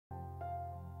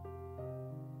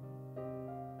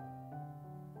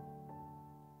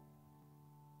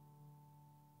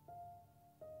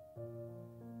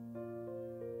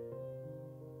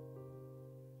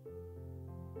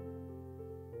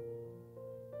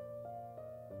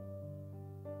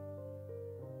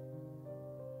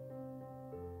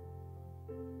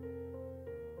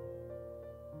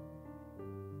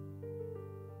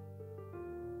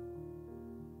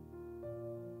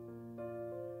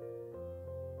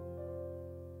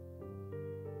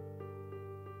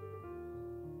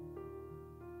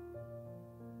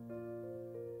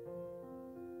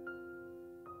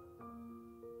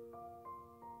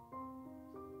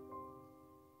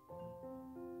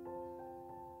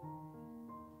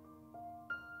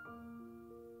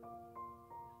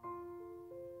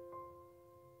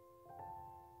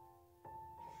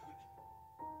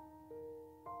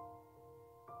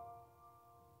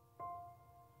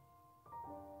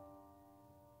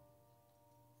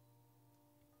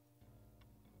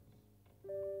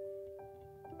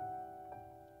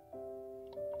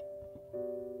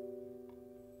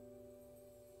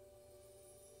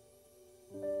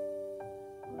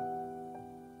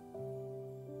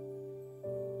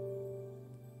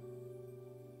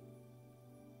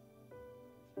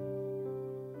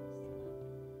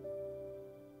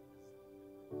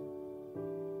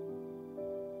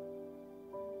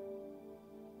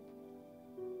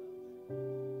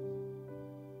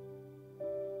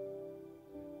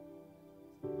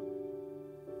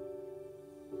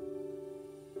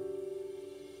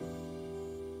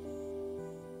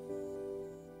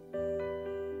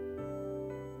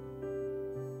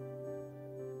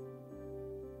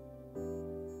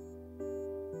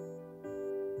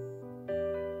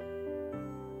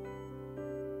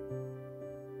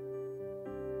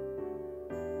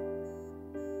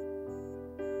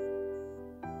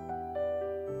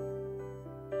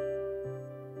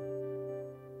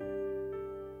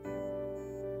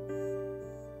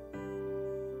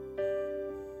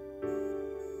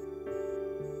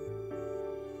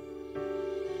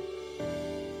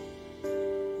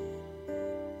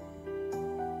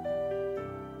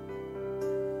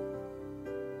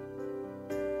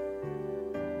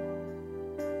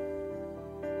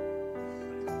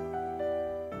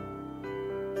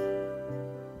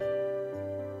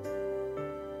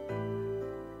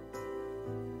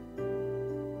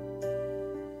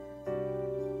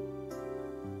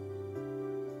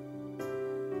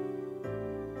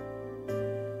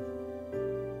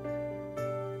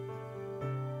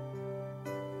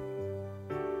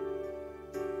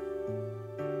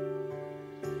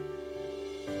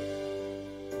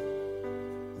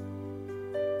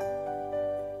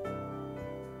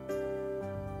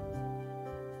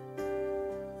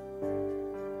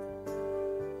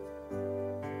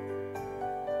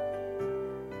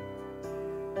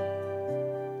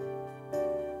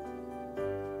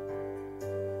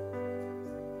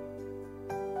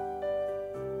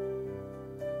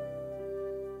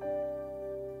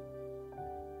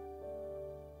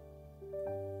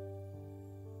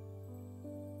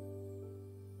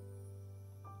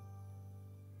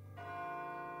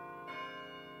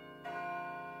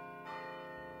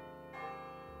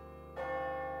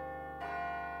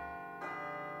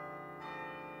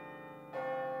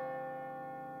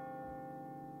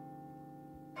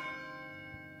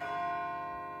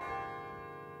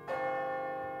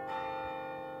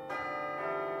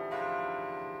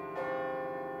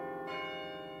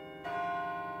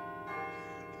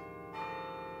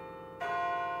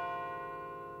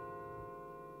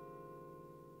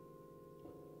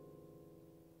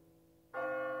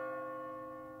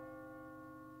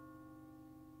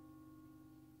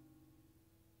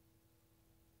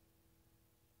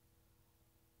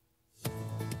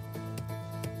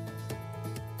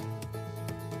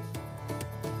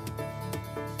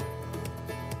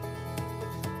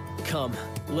Come,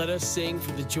 let us sing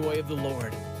for the joy of the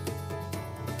Lord.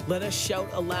 Let us shout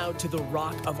aloud to the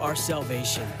rock of our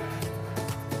salvation.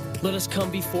 Let us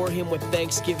come before him with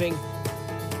thanksgiving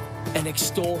and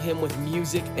extol him with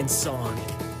music and song.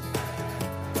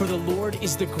 For the Lord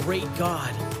is the great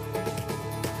God,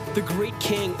 the great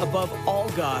King above all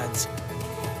gods.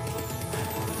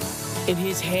 In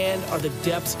his hand are the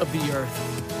depths of the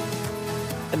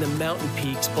earth, and the mountain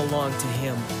peaks belong to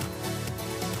him.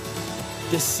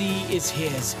 The sea is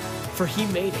his, for he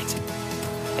made it,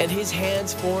 and his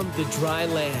hands formed the dry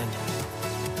land.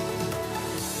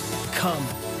 Come,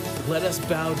 let us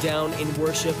bow down in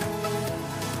worship.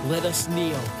 Let us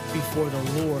kneel before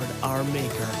the Lord our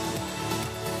Maker.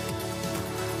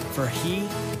 For he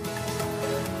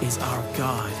is our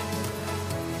God.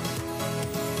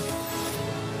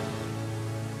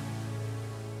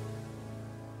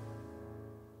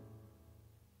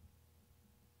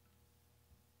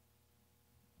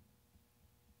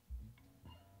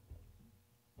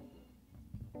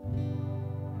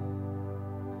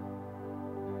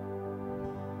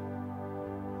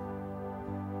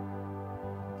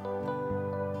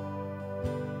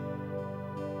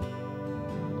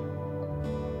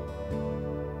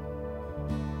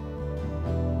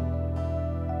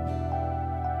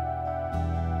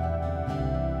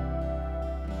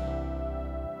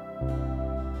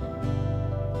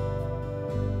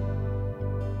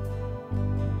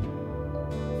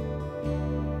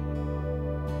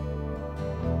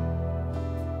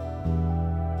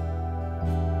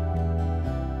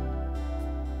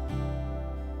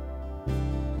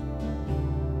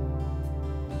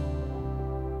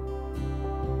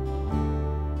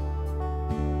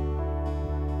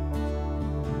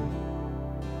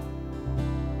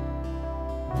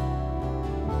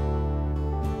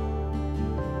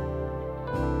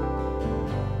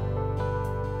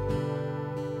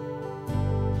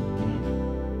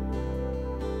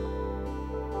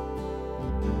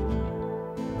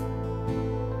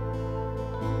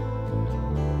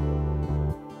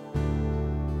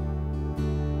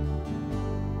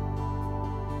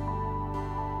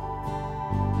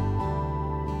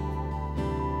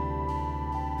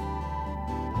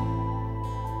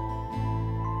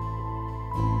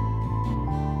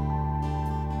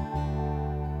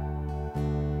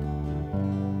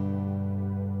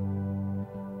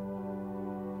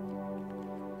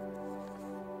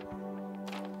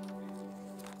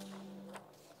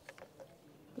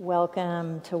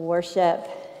 Welcome to worship.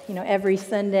 You know, every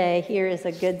Sunday here is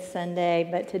a good Sunday,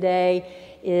 but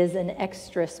today is an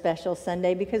extra special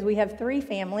Sunday because we have 3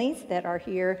 families that are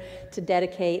here to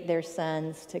dedicate their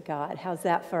sons to God. How's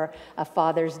that for a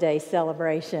Father's Day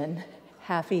celebration?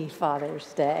 Happy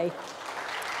Father's Day.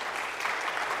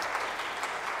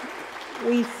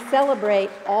 We celebrate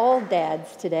all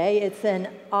dads today. It's an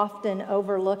often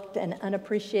overlooked and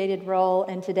unappreciated role,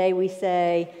 and today we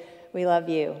say, we love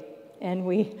you. And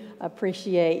we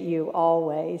appreciate you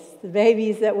always. The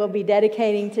babies that we'll be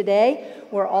dedicating today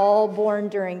were all born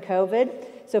during COVID.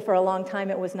 So for a long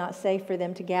time, it was not safe for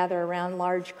them to gather around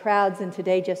large crowds. And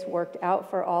today just worked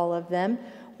out for all of them.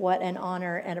 What an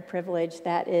honor and a privilege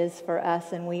that is for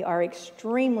us. And we are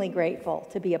extremely grateful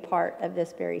to be a part of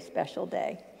this very special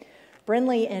day.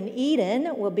 Brinley and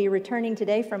Eden will be returning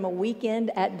today from a weekend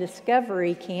at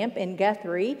Discovery Camp in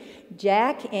Guthrie.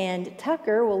 Jack and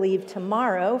Tucker will leave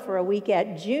tomorrow for a week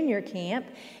at Junior Camp.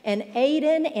 And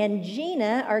Aiden and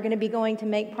Gina are going to be going to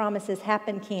Make Promises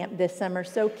Happen Camp this summer.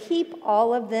 So keep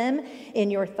all of them in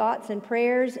your thoughts and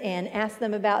prayers and ask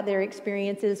them about their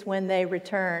experiences when they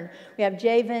return. We have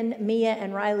Javen, Mia,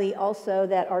 and Riley also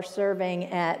that are serving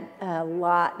at a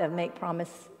lot of Make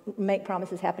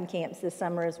Promises Happen camps this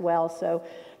summer as well. So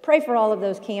pray for all of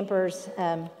those campers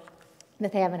that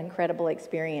they have an incredible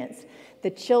experience. The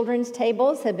children's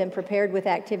tables have been prepared with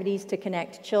activities to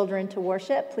connect children to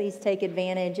worship. Please take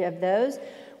advantage of those.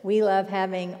 We love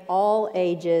having all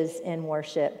ages in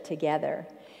worship together.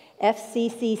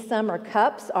 FCC Summer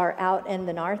Cups are out in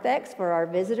the narthex for our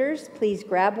visitors. Please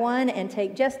grab one and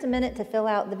take just a minute to fill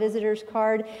out the visitor's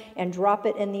card and drop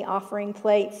it in the offering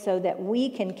plate so that we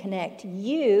can connect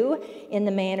you in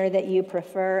the manner that you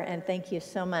prefer. And thank you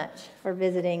so much for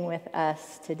visiting with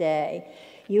us today.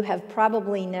 You have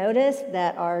probably noticed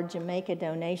that our Jamaica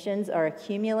donations are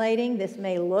accumulating. This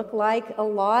may look like a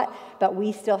lot, but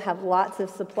we still have lots of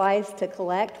supplies to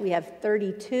collect. We have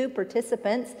 32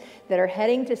 participants that are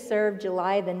heading to serve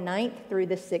July the 9th through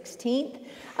the 16th.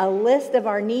 A list of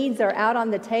our needs are out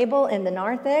on the table in the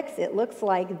narthex. It looks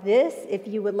like this. If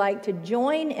you would like to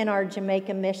join in our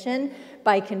Jamaica mission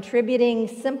by contributing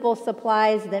simple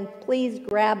supplies, then please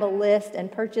grab a list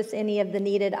and purchase any of the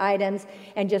needed items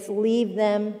and just leave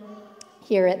them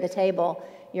here at the table.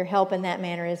 Your help in that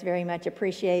manner is very much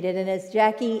appreciated. And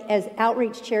as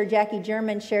Outreach Chair Jackie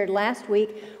German shared last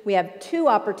week, we have 2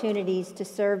 opportunities to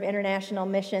serve international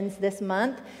missions this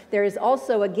month. There is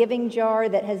also a giving jar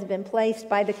that has been placed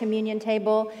by the communion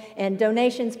table, and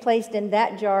donations placed in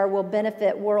that jar will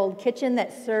benefit World Kitchen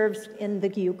that serves in the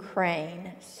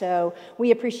Ukraine. So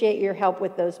we appreciate your help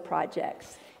with those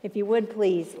projects. If you would,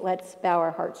 please, let's bow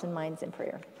our hearts and minds in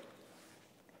prayer.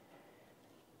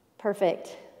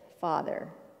 Perfect Father,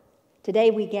 today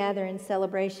we gather in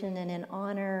celebration and in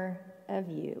honor of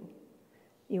you.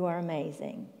 You are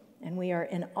amazing, and we are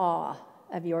in awe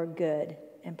of your good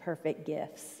and perfect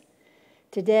gifts.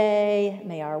 Today,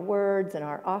 may our words and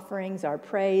our offerings, our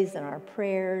praise and our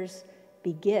prayers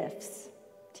be gifts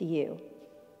to you.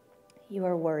 You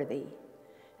are worthy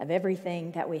of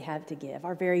everything that we have to give,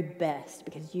 our very best,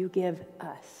 because you give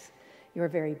us your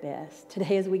very best.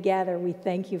 Today, as we gather, we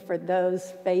thank you for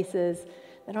those faces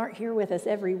that aren't here with us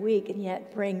every week and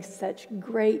yet bring such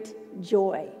great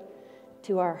joy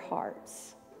to our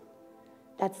hearts.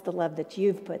 That's the love that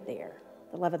you've put there,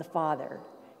 the love of the Father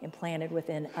implanted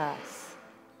within us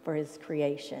for his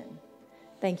creation.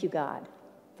 Thank you, God,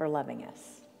 for loving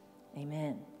us.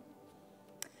 Amen.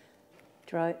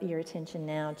 Draw your attention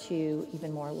now to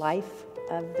even more life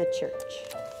of the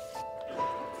church.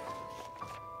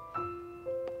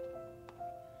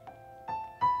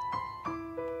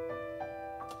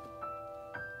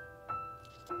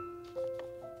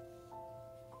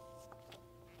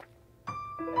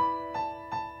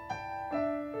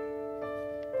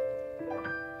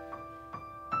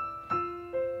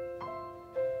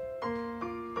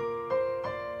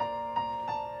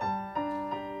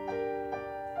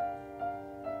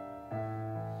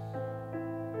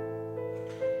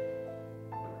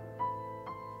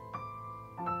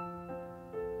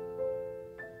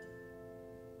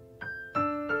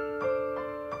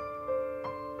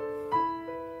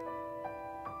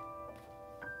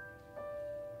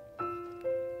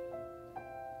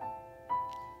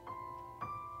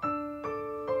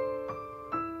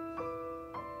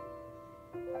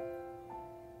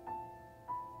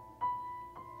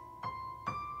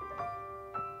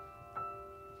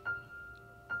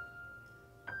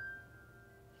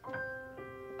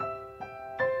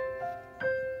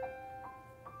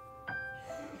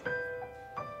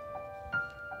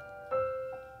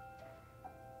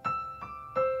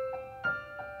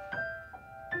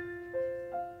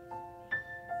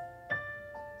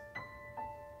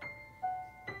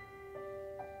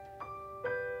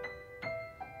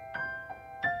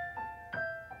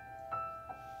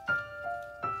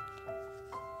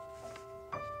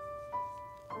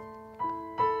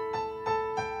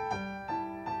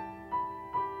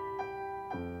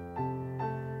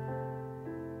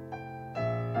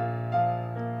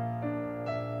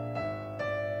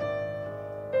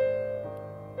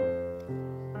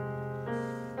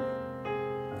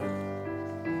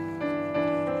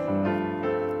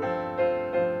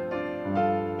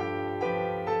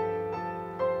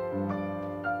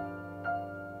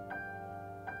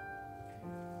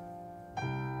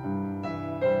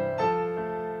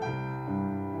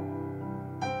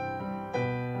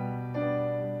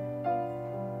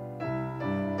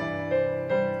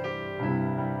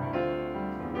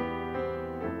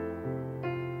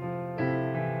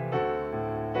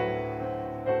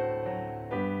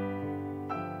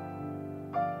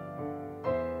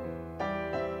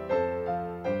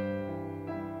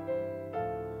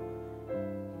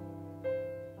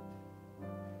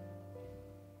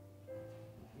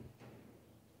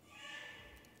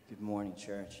 Good morning,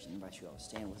 church. I invite you all to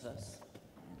stand with us.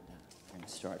 And we're going to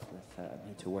start with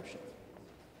Made to Worship.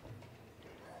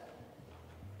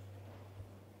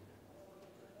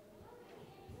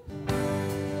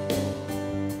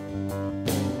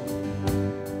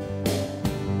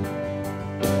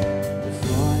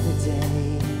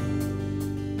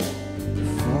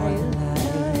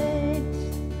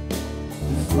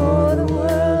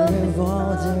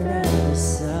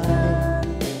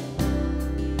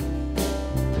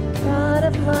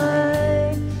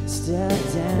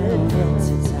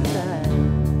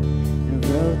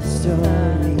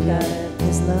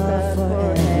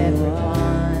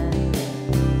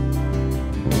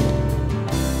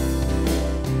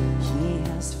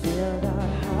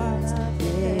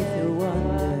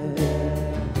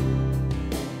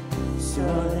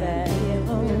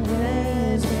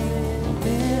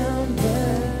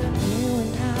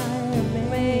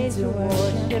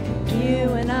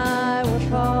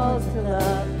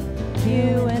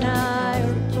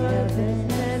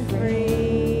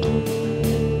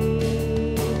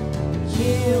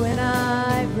 You and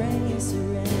I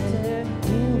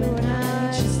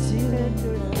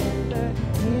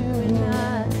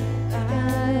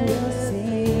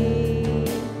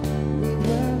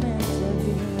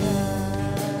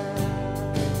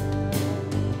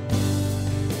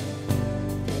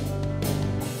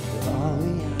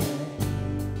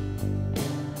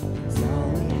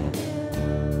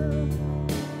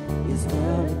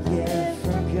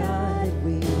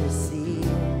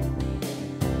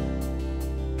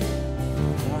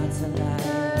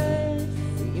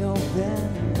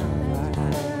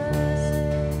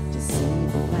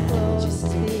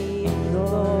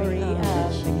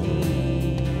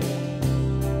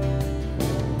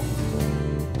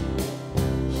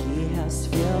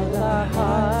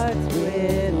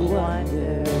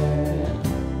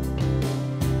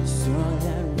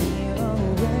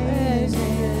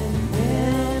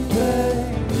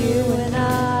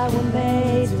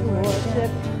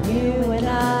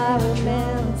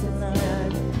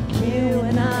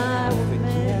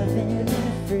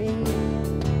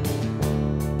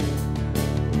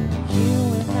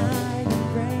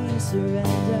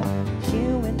surrender. You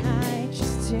and I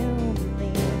just to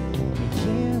believe.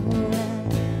 You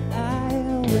and I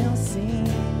will sing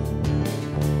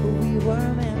who we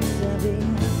were meant to be.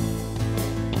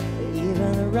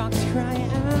 Even the rocks cry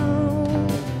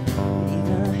out,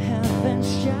 even heaven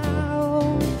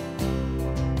shout.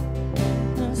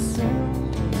 The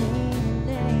same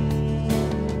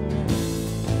name.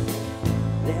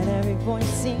 Let every voice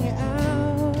sing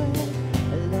out.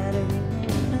 Let every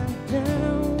name knock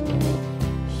down.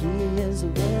 He is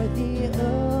worthy of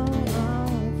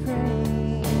all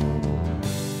praise.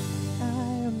 I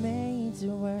am made to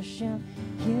worship.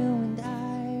 You and I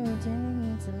are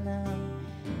ordained to love.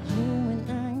 You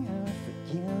and I are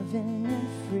forgiven and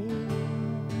free.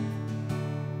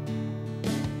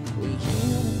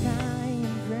 You and I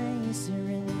embrace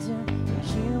surrender.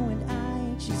 You and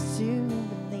I choose to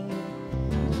believe.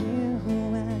 You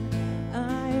and I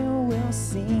will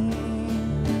sing.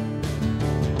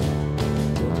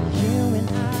 You and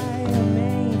I are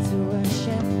made to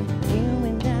worship. You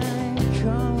and I are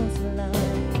called to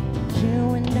love. You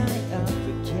and I are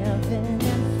forgiven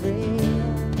and free.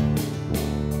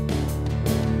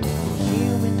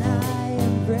 You and I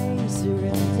embrace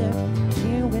surrender.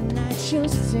 You and I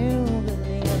choose to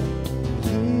believe.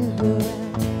 You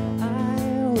and I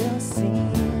will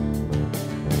sing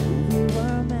who we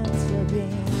were meant to be.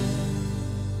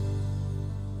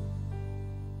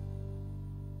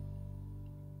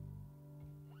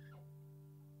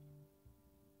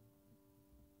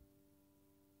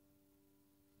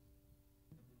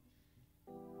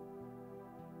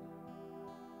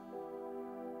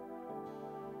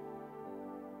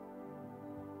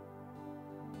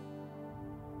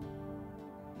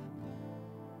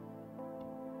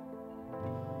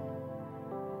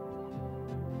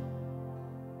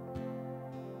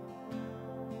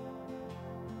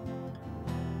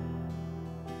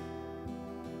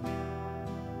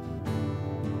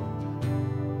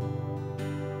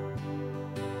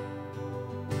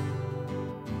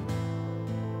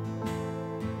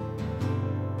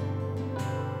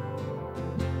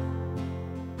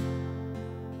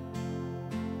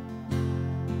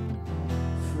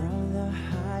 From the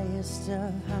highest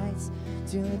of heights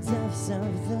to the depths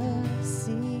of the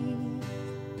sea,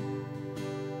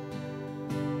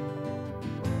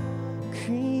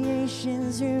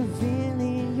 creation's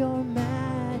revealing your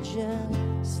majesty.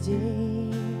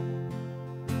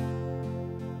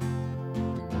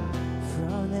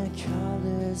 From the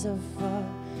colors of fall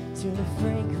to the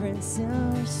fragrance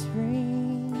of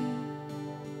spring,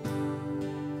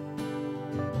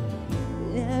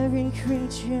 every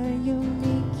creature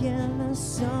unique in the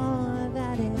song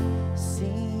that it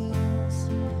sings,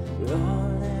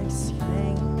 all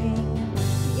exclaiming,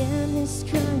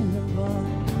 indescribable,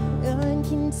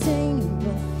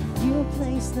 uncontainable. You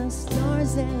place the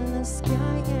stars in the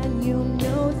sky and you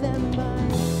know them by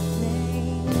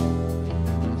name.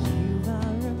 You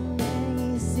are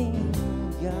amazing,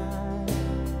 God.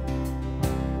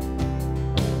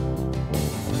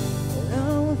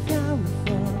 Oh,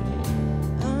 powerful,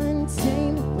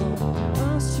 untamable,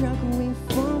 awestruck, we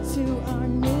fall to our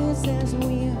knees as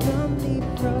we humbly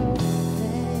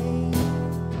proclaim.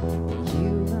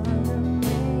 You are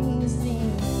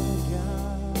amazing,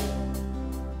 God.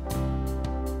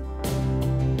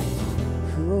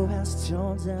 Who has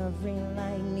told every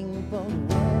lightning bolt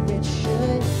where it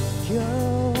should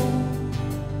go?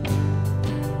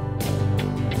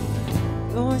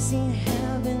 Or seen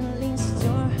heavenly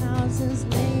storehouses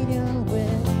laden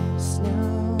with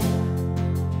snow?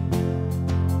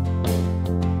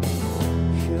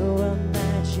 Who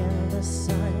imagined the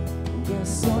sun gives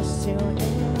source to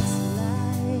its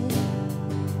light,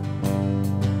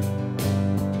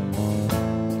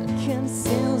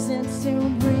 conceals it to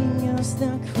bring us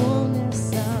the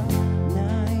coolness of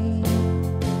night?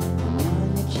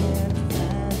 One you can't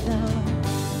fathom,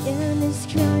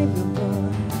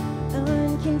 indescribable,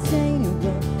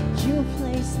 uncontainable. You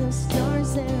place the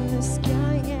stars in the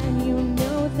sky and you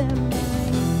know them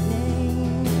by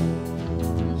name.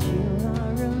 You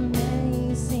are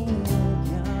amazing,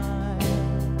 God.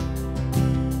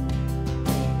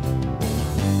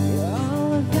 You're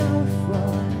all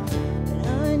powerful and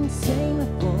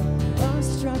untamable.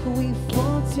 Awestruck, we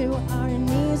fall to our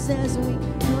knees as we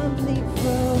humbly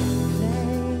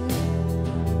proclaim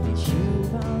that you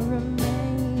are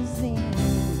amazing,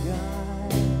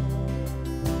 God.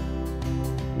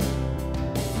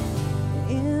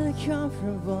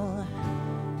 Incomparable,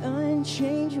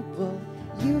 unchangeable.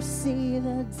 You see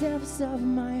the depths of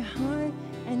my heart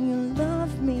and you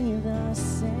love me the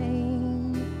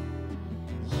same.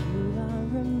 You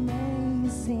are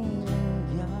amazing,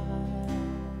 God.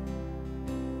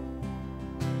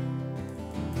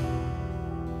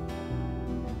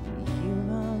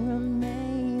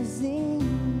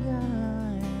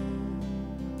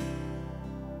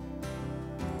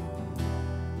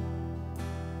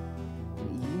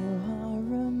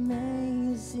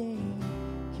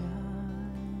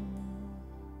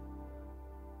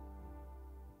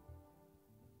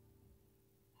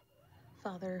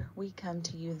 we come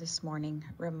to you this morning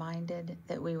reminded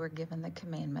that we were given the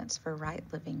commandments for right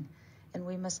living, and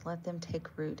we must let them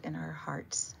take root in our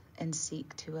hearts and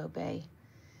seek to obey.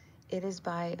 It is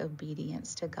by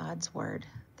obedience to God's word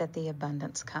that the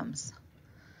abundance comes.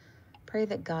 Pray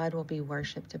that God will be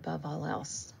worshiped above all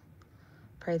else.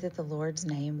 Pray that the Lord's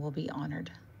name will be honored.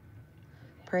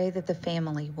 Pray that the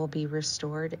family will be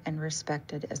restored and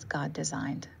respected as God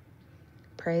designed.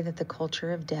 Pray that the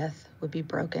culture of death would be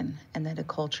broken and that a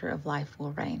culture of life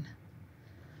will reign.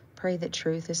 Pray that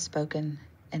truth is spoken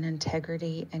and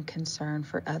integrity and concern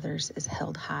for others is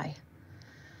held high.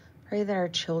 Pray that our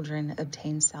children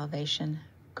obtain salvation,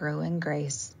 grow in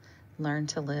grace, learn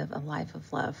to live a life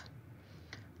of love.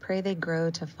 Pray they grow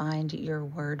to find your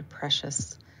word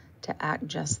precious, to act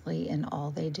justly in all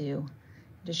they do,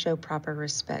 to show proper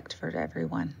respect for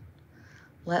everyone.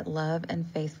 Let love and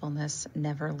faithfulness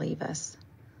never leave us.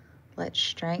 Let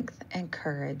strength and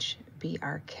courage be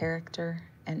our character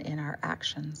and in our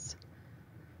actions.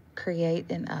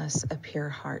 Create in us a pure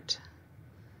heart.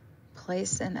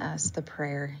 Place in us the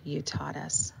prayer you taught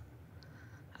us.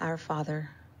 Our Father,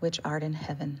 which art in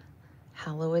heaven,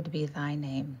 hallowed be thy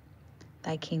name.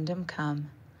 Thy kingdom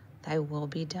come, thy will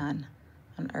be done,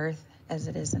 on earth as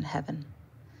it is in heaven.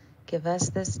 Give us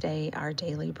this day our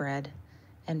daily bread,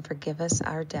 and forgive us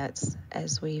our debts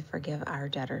as we forgive our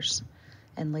debtors.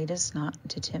 And lead us not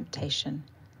into temptation,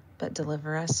 but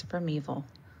deliver us from evil.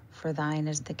 For thine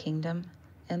is the kingdom,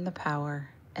 and the power,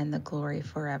 and the glory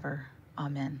forever.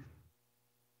 Amen.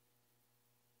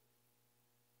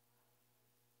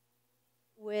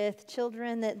 With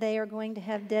children that they are going to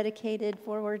have dedicated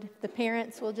forward, the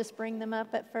parents will just bring them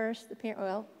up at first.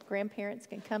 Grandparents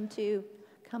can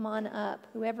come on up.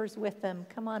 Whoever's with them,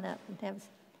 come on up and have.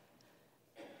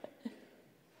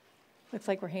 Looks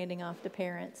like we're handing off to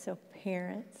parents. So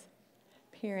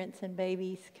parents and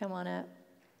babies, come on up.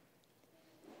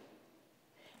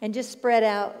 And just spread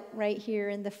out right here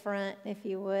in the front, if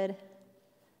you would.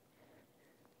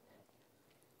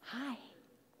 Hi.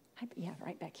 Yeah,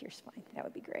 right back here's fine. That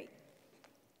would be great.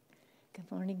 Good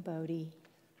morning, Bodie.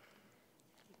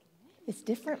 It's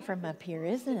different from up here,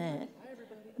 isn't it?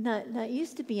 Not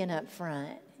used to being up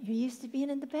front. You're used to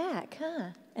being in the back, huh?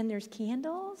 And there's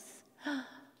candles?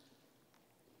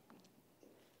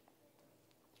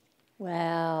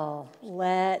 Well,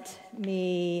 let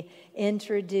me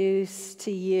introduce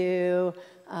to you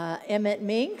Emmett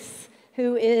Minks,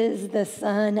 who is the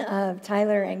son of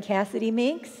Tyler and Cassidy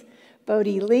Minks.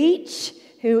 Bodie Leach,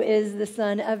 who is the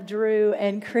son of Drew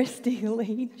and Christy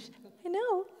Leach. I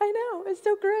know. It's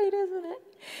so great, isn't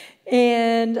it?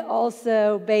 And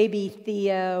also baby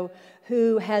Theo,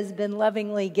 who has been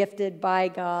lovingly gifted by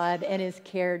God and is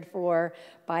cared for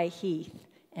by Heath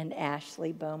and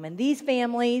Ashley Bowman. These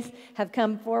families have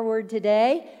come forward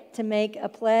today to make a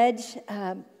pledge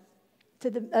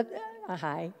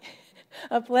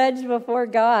a pledge before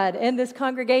God and this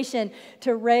congregation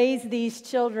to raise these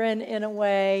children in a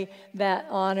way that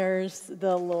honors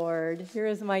the Lord. Here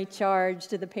is my charge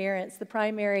to the parents. The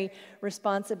primary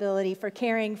responsibility for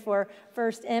caring for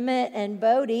first Emmett and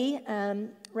Bodie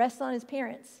rests on his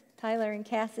parents, Tyler and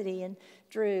Cassidy and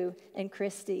Drew and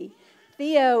Christy.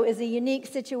 Theo is a unique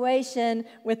situation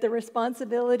with the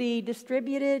responsibility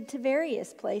distributed to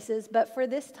various places, but for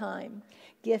this time,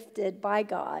 gifted by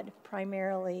God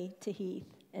primarily to Heath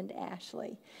and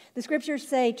Ashley. The scriptures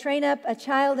say, train up a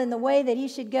child in the way that he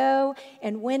should go,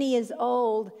 and when he is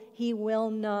old, he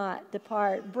will not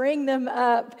depart. Bring them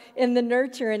up in the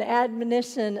nurture and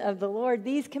admonition of the Lord.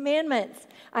 These commandments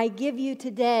I give you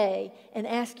today and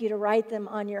ask you to write them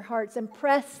on your hearts.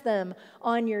 Impress them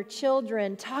on your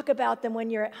children. Talk about them when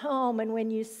you're at home and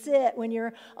when you sit, when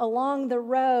you're along the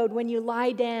road, when you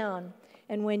lie down,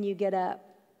 and when you get up.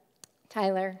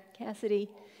 Tyler, Cassidy,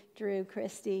 Drew,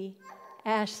 Christy,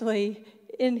 Ashley,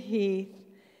 and Heath,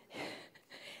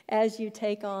 as you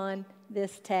take on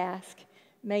this task,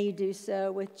 may you do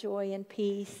so with joy and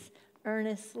peace,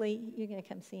 earnestly. You're going to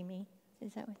come see me.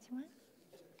 Is that what you want?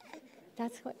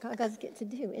 That's what God get to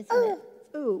do, isn't it?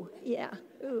 Ooh, yeah,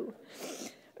 ooh.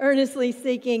 Earnestly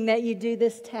seeking that you do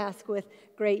this task with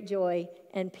great joy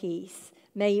and peace.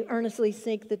 May you earnestly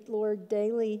seek the Lord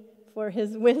daily for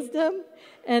his wisdom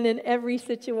and in every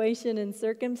situation and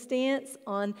circumstance,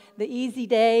 on the easy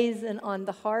days and on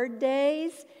the hard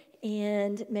days.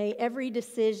 And may every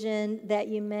decision that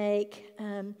you make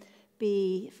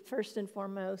be first and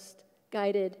foremost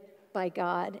guided by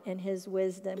God and his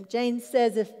wisdom. James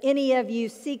says, if any of you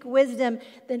seek wisdom,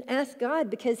 then ask God,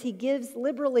 because he gives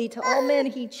liberally to all men.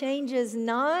 He changes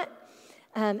not.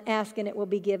 Ask and it will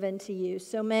be given to you.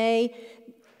 So may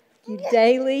you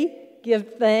daily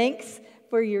give thanks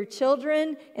for your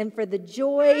children and for the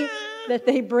joy that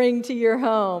they bring to your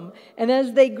home. And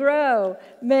as they grow,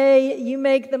 may you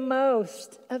make the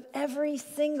most of every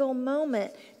single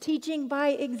moment, teaching by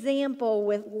example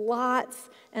with lots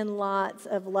and lots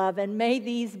of love. And may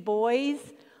these boys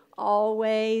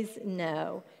always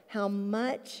know how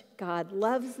much God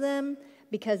loves them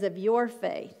because of your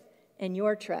faith and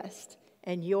your trust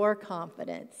and your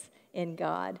confidence in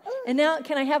God. And now,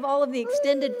 can I have all of the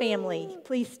extended family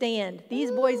please stand?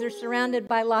 These boys are surrounded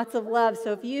by lots of love,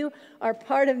 so if you are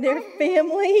part of their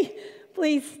family,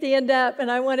 please stand up.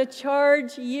 And I want to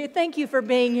charge you. Thank you for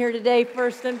being here today,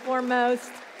 first and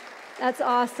foremost. That's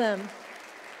awesome.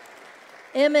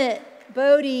 Emmett,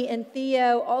 Bodie, and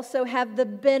Theo also have the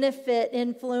benefit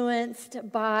influenced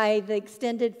by the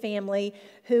extended family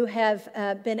who have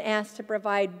been asked to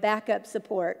provide backup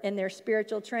support in their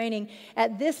spiritual training.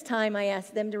 At this time, I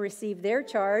ask them to receive their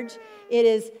charge. It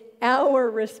is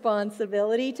our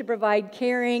responsibility to provide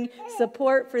caring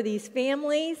support for these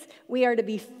families. We are to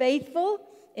be faithful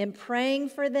in praying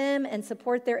for them and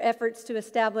support their efforts to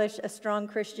establish a strong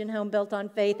Christian home built on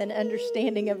faith and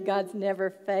understanding of God's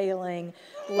never-failing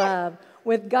love.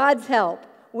 With God's help,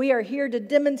 we are here to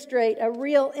demonstrate a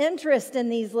real interest in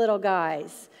these little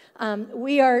guys.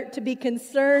 We are to be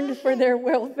concerned for their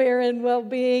welfare and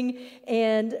well-being,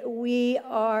 and we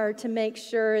are to make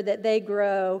sure that they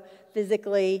grow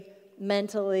physically,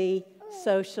 mentally,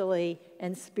 socially,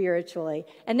 and spiritually.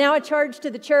 And now a charge to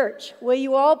the church. Will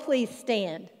you all please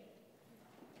stand?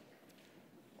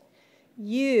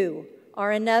 You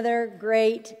are another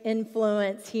great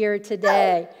influence here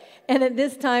today. And at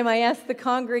this time, I ask the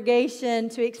congregation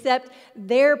to accept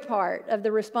their part of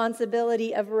the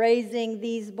responsibility of raising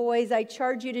these boys. I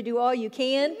charge you to do all you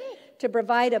can to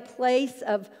provide a place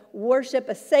of worship,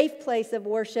 a safe place of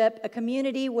worship, a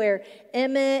community where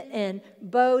Emmett and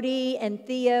Bodie and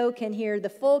Theo can hear the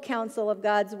full counsel of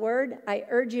God's word. I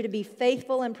urge you to be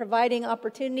faithful in providing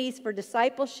opportunities for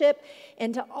discipleship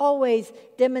and to always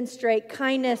demonstrate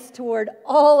kindness toward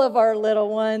all of our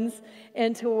little ones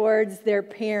and towards their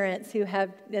parents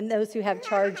and those who have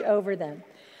charge over them.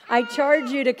 I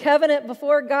charge you to covenant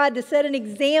before God to set an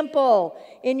example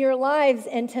in your lives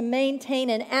and to maintain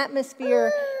an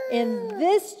atmosphere in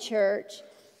this church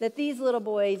that these little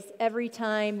boys, every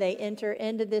time they enter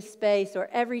into this space or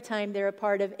every time they're a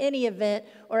part of any event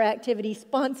or activity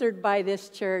sponsored by this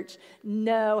church,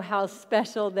 know how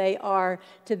special they are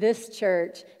to this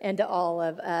church and to all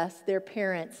of us, their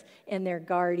parents and their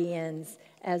guardians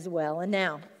as well. And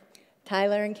now,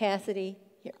 Tyler and Cassidy,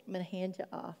 here, I'm going to hand you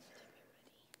off.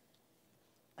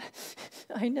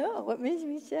 I know, what makes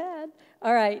me sad.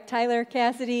 All right, Tyler,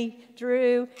 Cassidy,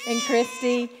 Drew, and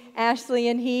Christy, Ashley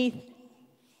and Heath.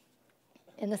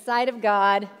 In the sight of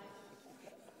God,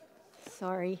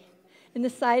 in the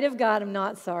sight of God, I'm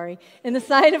not sorry. In the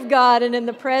sight of God and in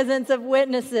the presence of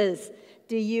witnesses,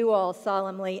 do you all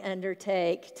solemnly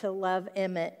undertake to love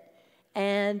Emmett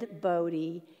and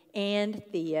Bodie and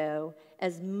Theo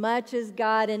as much as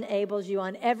God enables you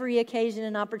on every occasion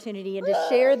and opportunity, and to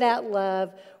share that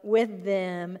love with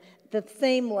them, the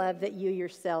same love that you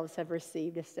yourselves have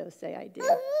received, if so say I do.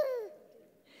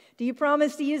 Do you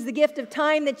promise to use the gift of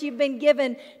time that you've been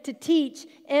given to teach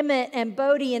Emmett and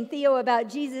Bodie and Theo about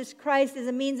Jesus Christ as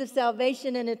a means of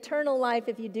salvation and eternal life?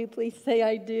 If you do, please say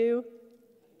I do.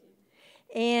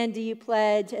 And do you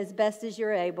pledge, as best as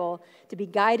you're able, to be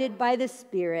guided by the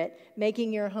Spirit,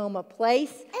 making your home a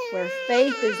place where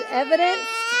faith is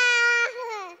evidenced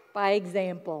by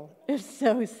example? If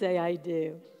so, say I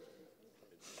do.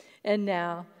 And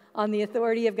now, on the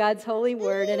authority of God's holy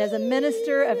word, and as a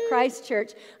minister of Christ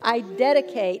Church, I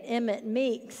dedicate Emmett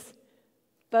Meeks,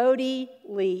 Bodie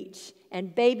Leach,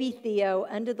 and baby Theo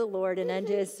unto the Lord and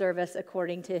unto his service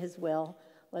according to his will.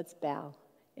 Let's bow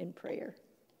in prayer.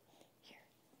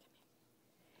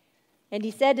 And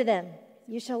he said to them,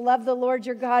 you shall love the Lord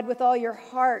your God with all your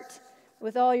heart,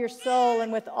 with all your soul,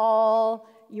 and with all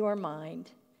your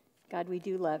mind. God, we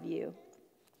do love you.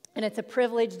 And it's a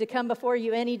privilege to come before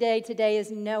you any day. Today is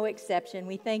no exception.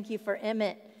 We thank you for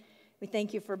Emmett. We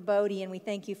thank you for Bodie, and we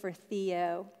thank you for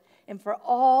Theo, and for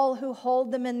all who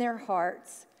hold them in their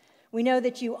hearts. We know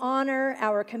that you honor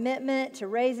our commitment to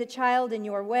raise a child in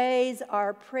your ways.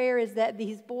 Our prayer is that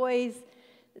these boys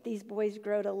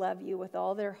grow to love you with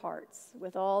all their hearts,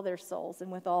 with all their souls,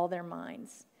 and with all their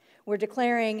minds. We're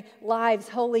declaring lives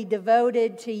wholly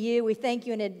devoted to you. We thank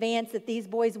you in advance that these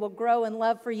boys will grow in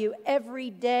love for you every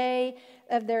day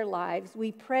of their lives.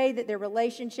 We pray that their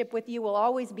relationship with you will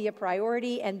always be a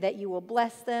priority and that you will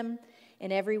bless them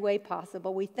in every way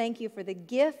possible. We thank you for the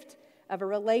gift of a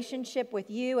relationship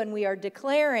with you, and we are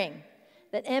declaring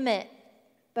that Emmett,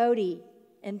 Bodie,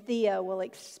 and Theo will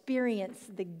experience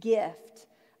the gift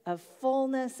of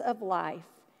fullness of life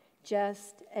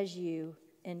just as you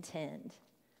intend.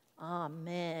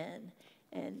 Amen.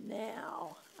 And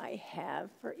now I have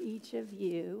for each of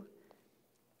you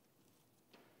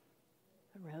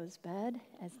a rosebud.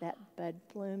 As that bud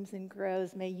blooms and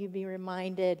grows, may you be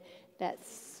reminded that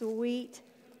sweet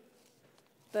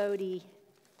Bodhi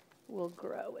will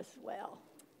grow as well.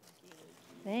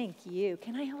 Thank you.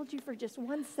 Can I hold you for just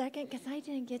 1 second? Because I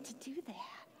didn't get to do that.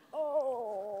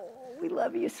 Oh, we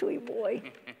love you, sweet boy.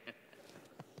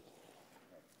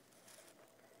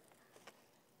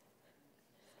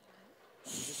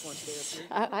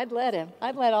 I'd let him.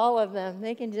 I'd let all of them.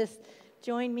 They can just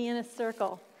join me in a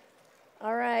circle.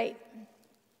 All right.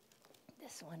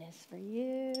 This one is for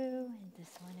you, and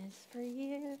this one is for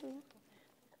you.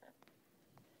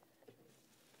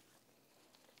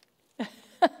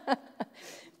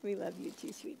 We love you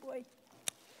too, sweet boy.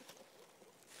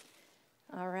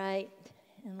 All right.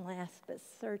 And last but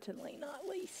certainly not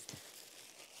least,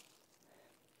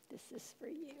 this is for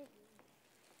you.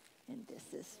 And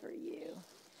this is for you.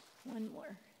 One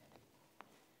more.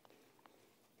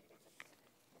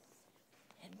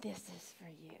 And this is for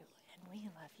you. And we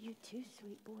love you too,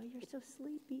 sweet boy. You're so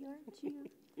sleepy, aren't you?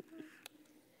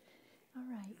 All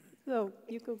right. So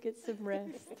you go get some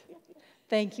rest.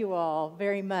 Thank you all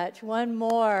very much. One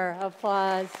more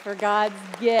applause for God's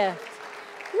gift.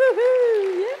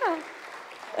 Woohoo! Yeah.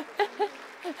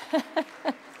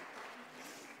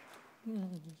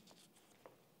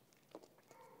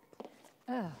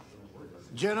 Oh.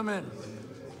 Gentlemen,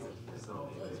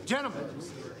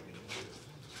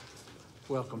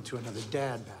 welcome to another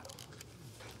dad battle.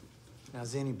 Now,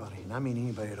 is anybody, and I mean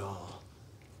anybody at all,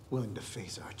 willing to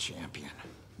face our champion?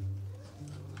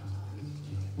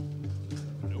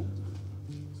 Nope.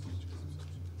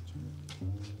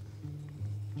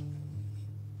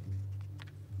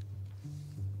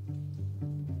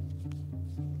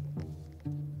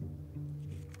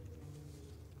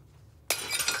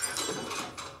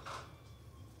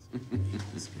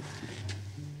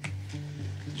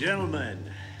 Gentlemen,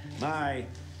 my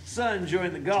son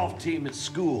joined the golf team at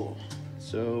school,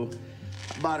 so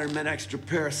I bought him an extra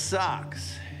pair of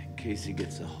socks in case he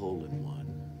gets a hole-in-one.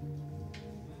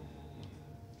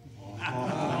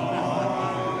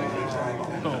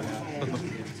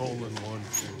 Hole-in-one.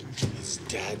 His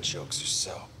dad jokes are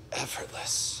so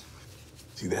effortless.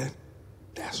 See that?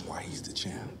 That's why he's the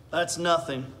champ. That's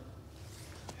nothing.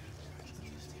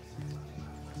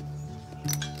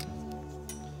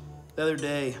 The other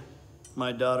day,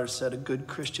 my daughter said a good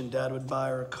Christian dad would buy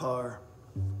her a car.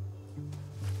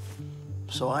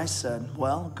 So I said,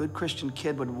 well, a good Christian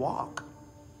kid would walk,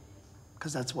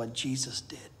 because that's what Jesus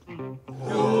did.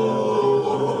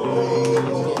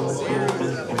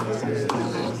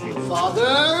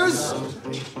 Fathers!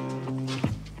 We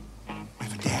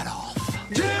have a dad off.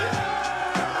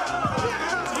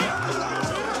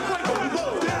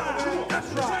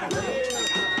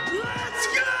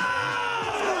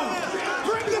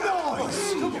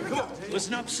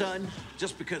 Listen up, son.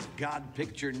 Just because God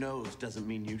picked your nose doesn't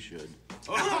mean you should.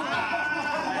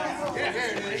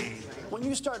 When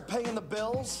you start paying the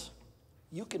bills,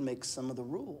 you can make some of the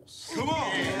rules. Come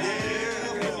on!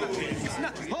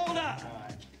 Hold up!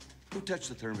 Who touched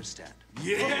the thermostat?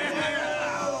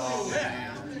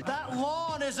 That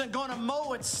lawn isn't gonna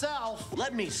mow itself.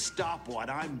 Let me stop what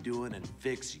I'm doing and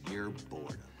fix your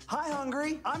boredom. Hi,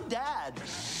 Hungry. I'm Dad.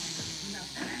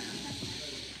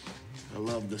 I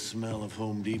love the smell of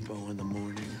Home Depot in the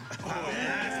morning.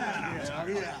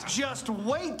 Just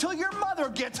wait till your mother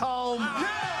gets home.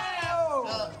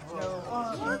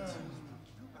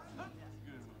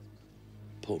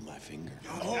 Pull my finger.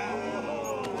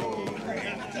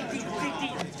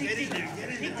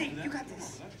 You got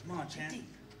this. Come on, champ.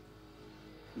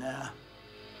 Nah.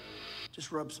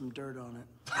 Just rub some dirt on it.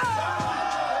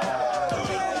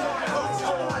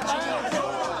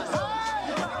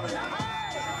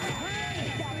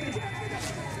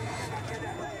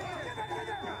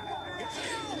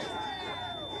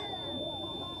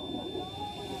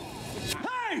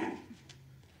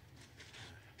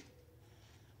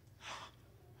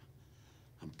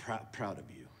 Proud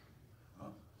of you.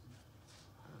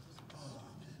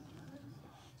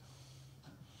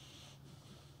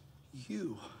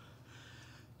 You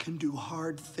can do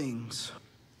hard things.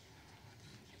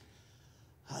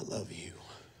 I love you,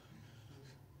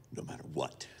 no matter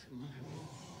what.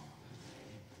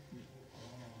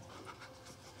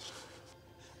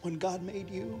 When God made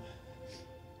you,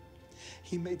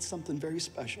 He made something very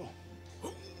special.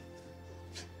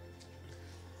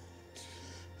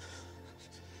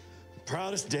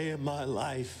 Proudest day of my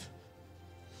life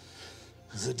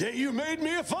is the day you made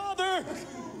me a father.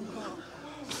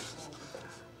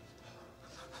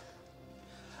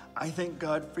 I thank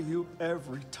God for you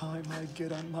every time I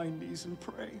get on my knees and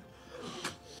pray.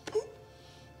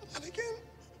 And again.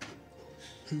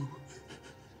 Who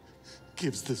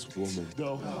gives this woman?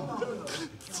 No,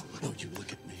 you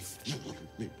look at me. You look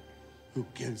at me. Who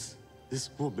gives this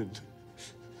woman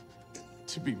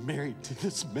to be married to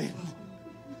this man?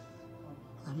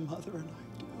 Her mother and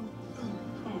I do.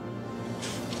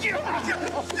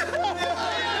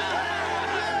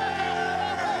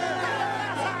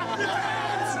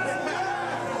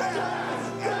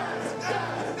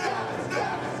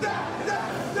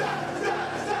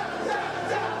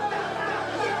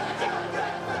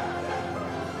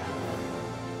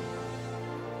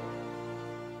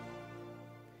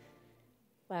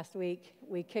 Last week,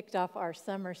 we kicked off our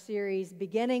summer series,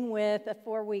 beginning with a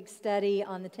 4-week study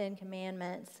on the Ten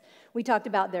Commandments. We talked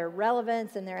about their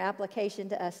relevance and their application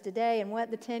to us today and what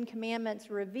the Ten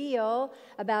Commandments reveal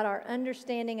about our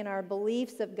understanding and our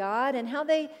beliefs of God and how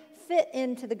they fit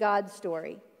into the God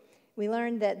story. We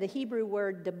learned that the Hebrew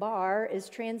word debar is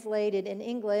translated in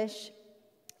English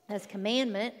as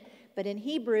commandment, but in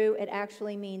Hebrew, it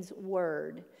actually means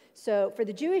word. So for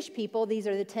the Jewish people, these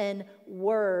are the 10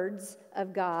 words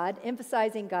of God,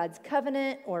 emphasizing God's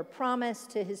covenant or promise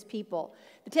to his people.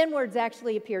 The 10 words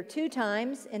actually appear 2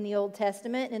 times in the Old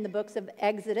Testament, in the books of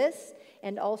Exodus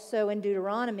and also in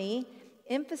Deuteronomy,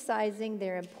 emphasizing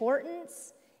their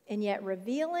importance and yet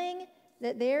revealing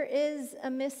that there is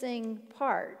a missing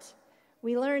part.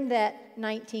 We learned that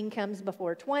 19 comes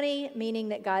before 20, meaning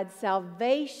that God's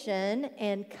salvation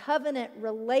and covenant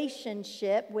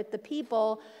relationship with the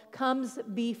people comes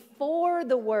before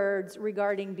the words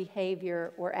regarding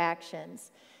behavior or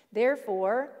actions.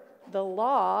 Therefore, the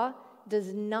law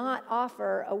does not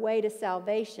offer a way to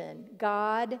salvation.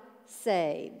 God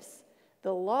saves.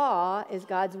 The law is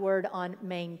God's word on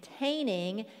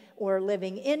maintaining or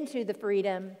living into the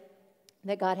freedom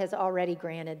that God has already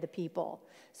granted the people.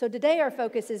 So today our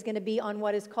focus is going to be on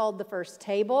what is called the first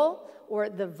table or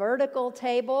the vertical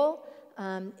table.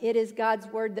 It is God's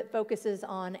word that focuses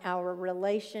on our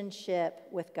relationship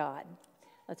with God.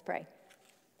 Let's pray.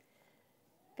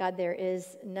 God, there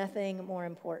is nothing more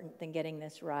important than getting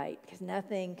this right, because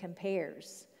nothing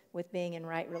compares with being in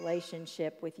right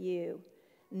relationship with you.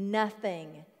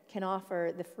 Nothing can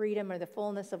offer the freedom or the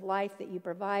fullness of life that you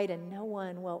provide, and no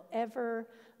one will ever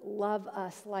love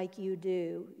us like you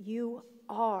do. You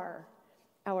are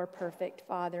our perfect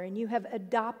Father, and you have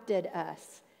adopted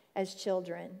us as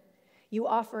children. You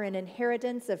offer an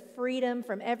inheritance of freedom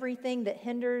from everything that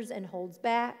hinders and holds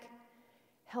back.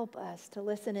 Help us to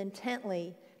listen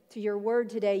intently to your word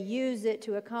today. Use it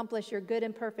to accomplish your good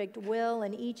and perfect will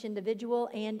in each individual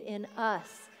and in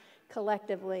us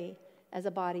collectively as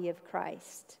a body of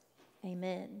Christ.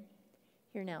 Amen.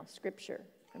 Hear now scripture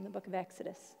from the book of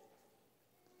Exodus.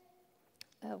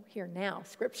 Oh, here now,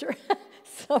 scripture.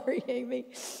 Sorry, Amy.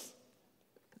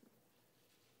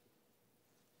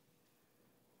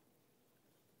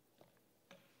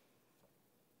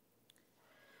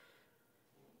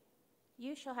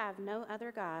 You shall have no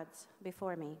other gods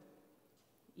before me.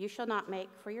 You shall not make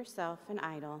for yourself an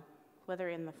idol, whether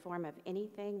in the form of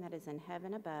anything that is in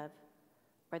heaven above,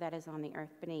 or that is on the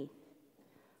earth beneath,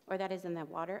 or that is in the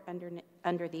water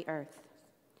under the earth.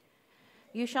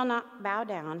 You shall not bow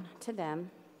down to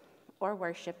them or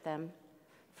worship them,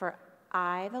 for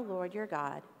I, the Lord your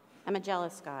God, am a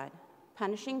jealous God,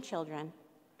 punishing children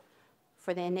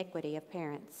for the iniquity of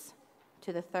parents,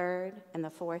 to the 3rd and the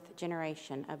 4th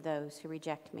generation of those who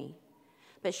reject me,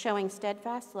 but showing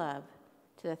steadfast love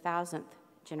to the 1,000th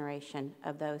generation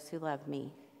of those who love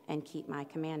me and keep my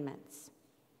commandments.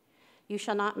 You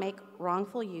shall not make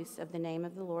wrongful use of the name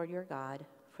of the Lord your God,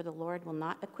 for the Lord will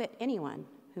not acquit anyone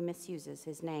who misuses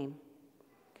his name.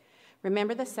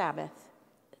 Remember the Sabbath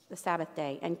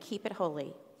day, and keep it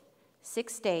holy.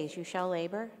 6 days you shall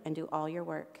labor and do all your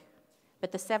work,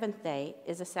 but the 7th day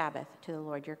is a Sabbath to the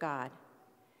Lord your God.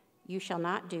 You shall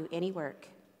not do any work,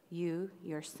 you,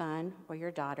 your son or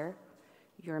your daughter,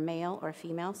 your male or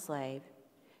female slave,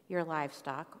 your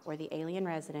livestock, or the alien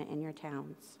resident in your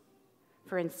towns.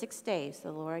 For in 6 days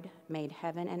the Lord made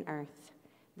heaven and earth,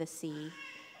 the sea,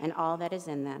 and all that is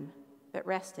in them, but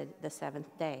rested the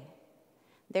 7th day.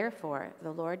 Therefore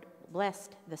the Lord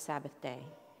blessed the Sabbath day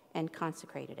and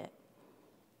consecrated it.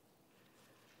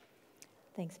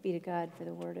 Thanks be to God for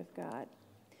the word of God.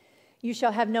 You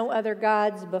shall have no other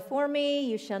gods before me.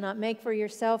 You shall not make for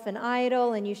yourself an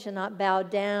idol, and you shall not bow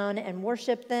down and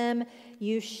worship them.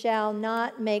 You shall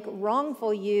not make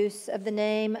wrongful use of the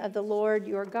name of the Lord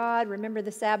your God. Remember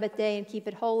the Sabbath day and keep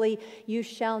it holy. You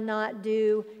shall not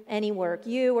do any work,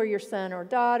 you or your son or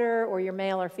daughter, or your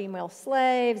male or female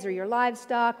slaves, or your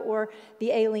livestock, or the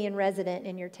alien resident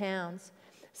in your towns.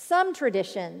 Some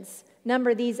traditions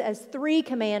number these as 3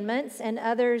 commandments and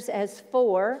others as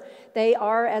 4. They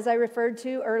are, as I referred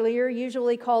to earlier,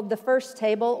 usually called the first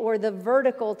table or the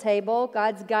vertical table,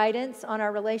 God's guidance on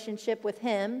our relationship with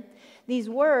Him. These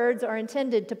words are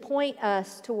intended to point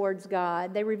us towards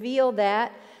God. They reveal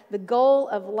that the goal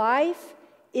of life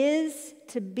is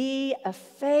to be a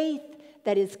faith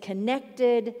that is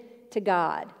connected to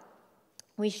God.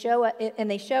 They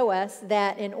show us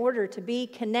that in order to be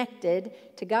connected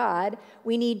to God,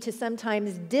 we need to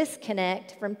sometimes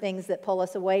disconnect from things that pull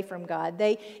us away from God.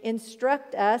 They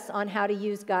instruct us on how to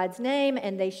use God's name,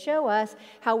 and they show us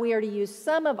how we are to use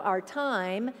some of our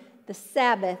time, the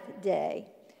Sabbath day.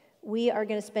 We are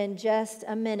going to spend just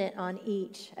a minute on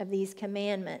each of these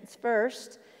commandments.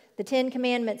 First, the 10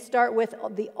 Commandments start with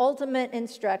the ultimate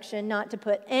instruction not to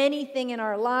put anything in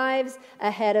our lives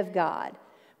ahead of God.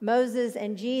 Moses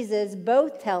and Jesus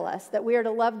both tell us that we are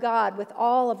to love God with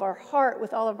all of our heart,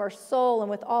 with all of our soul, and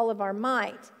with all of our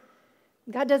might.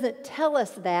 God doesn't tell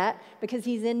us that because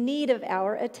He's in need of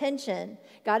our attention.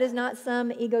 God is not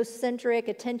some egocentric,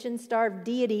 attention-starved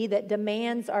deity that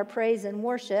demands our praise and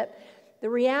worship. The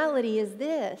reality is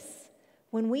this: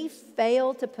 when we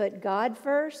fail to put God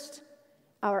first,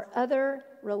 our other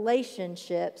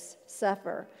relationships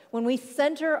suffer. When we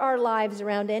center our lives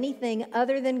around anything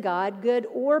other than God, good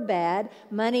or bad,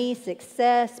 money,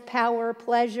 success, power,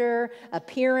 pleasure,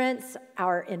 appearance,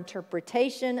 our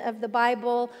interpretation of the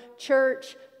Bible,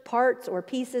 church, parts or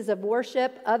pieces of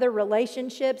worship, other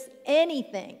relationships,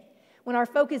 anything, when our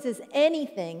focus is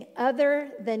anything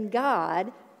other than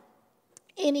God,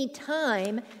 any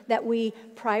time that we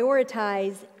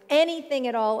prioritize anything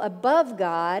at all above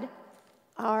God,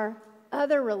 our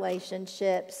other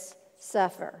relationships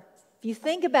suffer. If you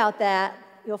think about that,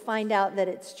 you'll find out that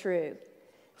it's true.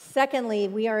 Secondly,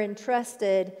 we are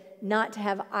entrusted not to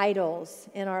have idols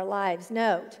in our lives.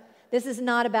 Note, this is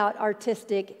not about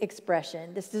artistic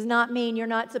expression. This does not mean you're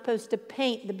not supposed to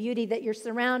paint the beauty that you're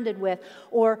surrounded with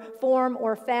or form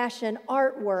or fashion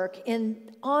artwork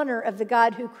in honor of the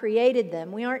God who created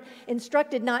them. We aren't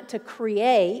instructed not to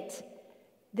create.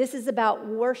 This is about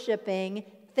worshiping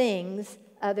things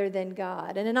other than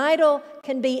God. And an idol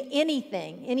can be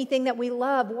anything that we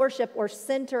love, worship, or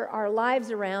center our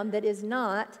lives around that is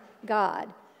not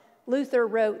God. Luther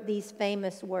wrote these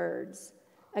famous words: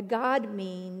 a God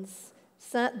means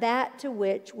that to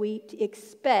which we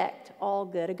expect all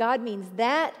good. A God means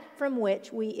that from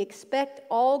which we expect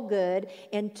all good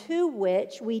and to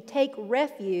which we take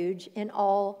refuge in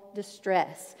all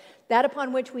distress. That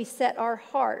upon which we set our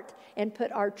heart and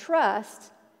put our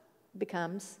trust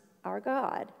becomes our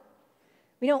God.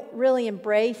 We don't really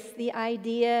embrace the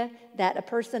idea that a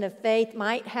person of faith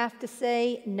might have to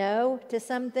say no to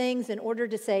some things in order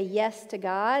to say yes to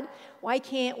God. Why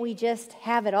can't we just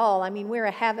have it all? I mean, we're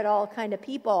a have-it-all kind of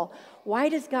people. Why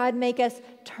does God make us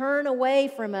turn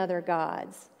away from other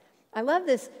gods? I love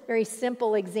this very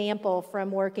simple example from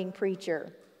Working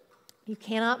Preacher. You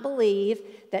cannot believe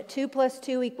that 2 +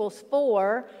 2 =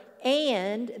 4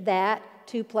 and that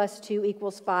 2 +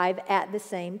 2 = 5 at the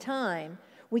same time.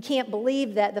 We can't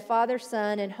believe that the Father,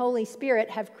 Son, and Holy Spirit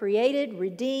have created,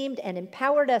 redeemed, and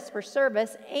empowered us for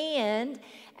service, and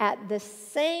at the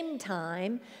same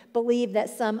time believe that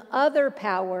some other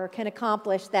power can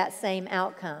accomplish that same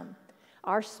outcome.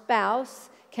 Our spouse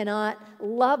cannot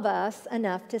love us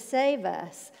enough to save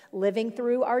us. Living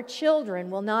through our children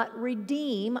will not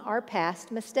redeem our past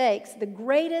mistakes. The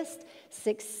greatest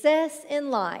success in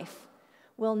life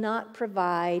will not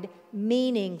provide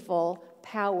meaningful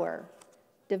power.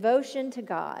 Devotion to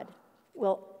God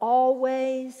will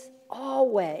always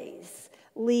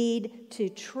lead to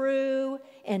true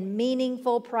and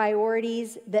meaningful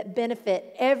priorities that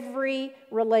benefit every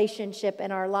relationship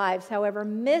in our lives. However,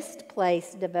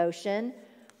 misplaced devotion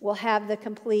will have the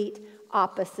complete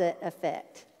opposite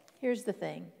effect. Here's the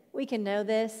thing. We can know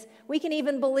this. We can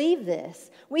even believe this.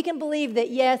 We can believe that,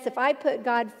 yes, if I put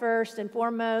God first and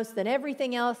foremost, then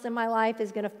everything else in my life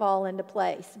is going to fall into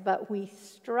place. But we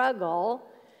struggle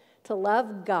to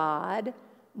love God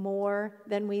more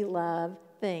than we love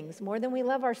things, more than we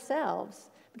love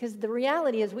ourselves. Because the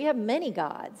reality is we have many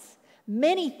gods,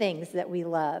 many things that we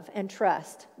love and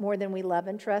trust more than we love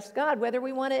and trust God, whether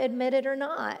we want to admit it or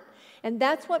not. And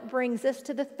that's what brings us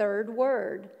to the third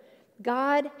word.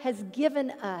 God has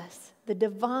given us the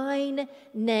divine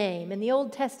name. In the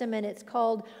Old Testament, it's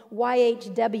called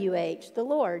YHWH, the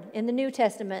Lord. In the New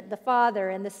Testament, the Father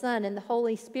and the Son and the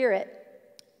Holy Spirit,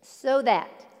 so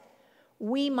that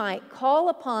we might call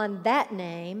upon that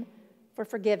name for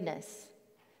forgiveness,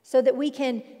 so that we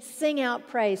can sing out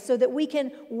praise, so that we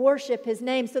can worship His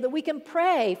name, so that we can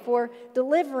pray for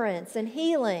deliverance and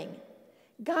healing.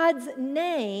 God's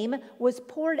name was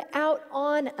poured out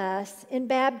on us in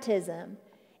baptism.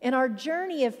 And our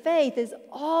journey of faith is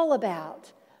all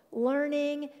about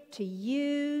learning to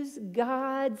use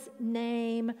God's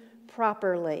name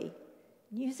properly.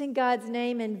 Using God's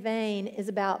name in vain is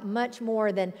about much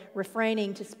more than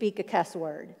refraining to speak a cuss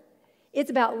word.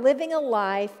 It's about living a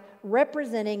life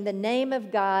representing the name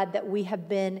of God that we have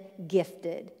been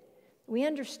gifted. We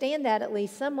understand that at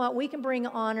least somewhat. We can bring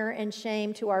honor and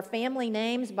shame to our family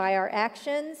names by our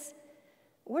actions.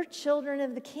 We're children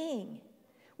of the King.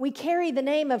 We carry the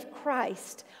name of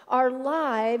Christ. Our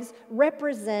lives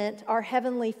represent our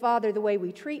Heavenly Father, the way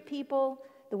we treat people,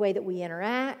 the way that we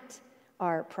interact,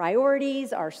 our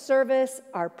priorities, our service,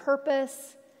 our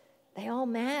purpose. They all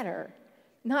matter.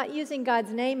 Not using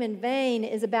God's name in vain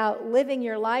is about living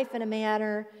your life in a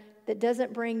manner that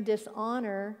doesn't bring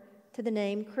dishonor to the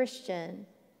name Christian,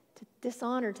 to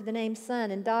dishonor to the name Son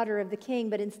and daughter of the King,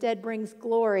 but instead brings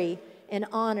glory and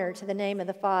honor to the name of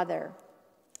the Father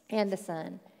and the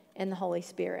Son and the Holy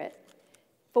Spirit.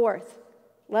 Fourth,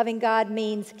 loving God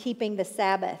means keeping the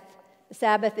Sabbath. The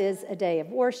Sabbath is a day of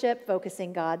worship,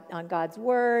 focusing on God's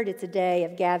Word. It's a day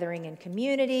of gathering in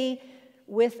community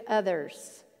with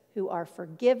others who are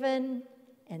forgiven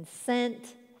and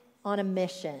sent on a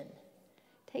mission.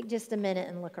 Take just a minute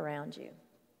and look around you.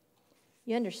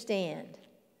 You understand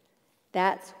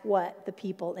that's what the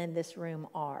people in this room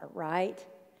are, right?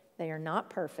 They are not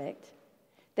perfect.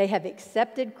 They have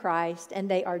accepted Christ, and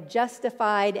they are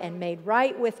justified and made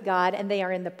right with God, and they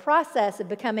are in the process of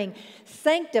becoming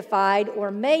sanctified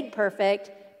or made perfect,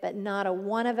 but not a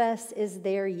one of us is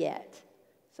there yet.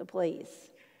 So please,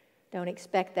 don't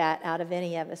expect that out of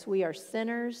any of us. We are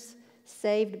sinners,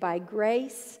 saved by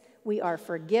grace. We are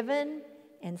forgiven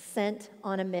and sent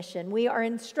on a mission. We are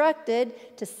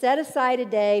instructed to set aside a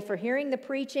day for hearing the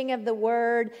preaching of the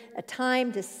Word, a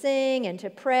time to sing and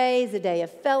to praise, a day of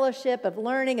fellowship, of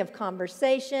learning, of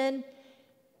conversation,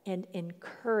 and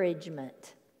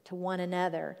encouragement to one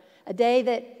another. A day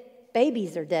that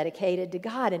babies are dedicated to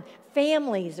God and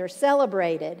families are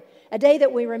celebrated. A day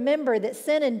that we remember that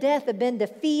sin and death have been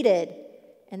defeated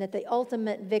and that the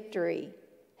ultimate victory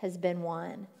has been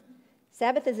won.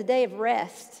 Sabbath is a day of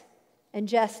rest and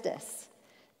justice.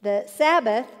 The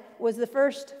Sabbath was the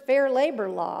first fair labor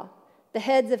law. The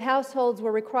heads of households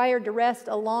were required to rest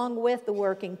along with the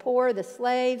working poor, the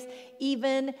slaves,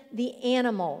 even the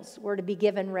animals were to be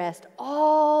given rest.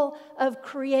 All of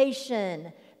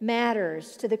creation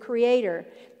matters to the Creator.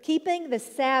 Keeping the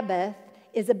Sabbath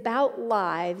is about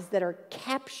lives that are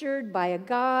captured by a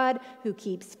God who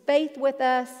keeps faith with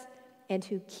us and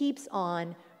who keeps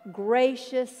on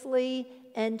graciously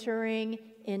entering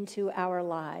into our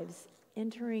lives,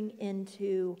 entering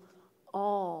into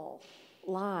all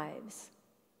lives.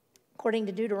 According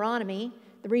to Deuteronomy,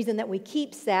 the reason that we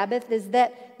keep Sabbath is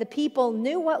that the people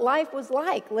knew what life was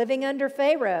like living under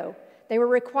Pharaoh. They were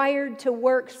required to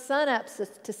work sunup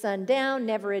to sundown,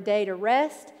 never a day to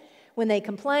rest. When they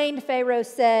complained, Pharaoh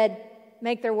said,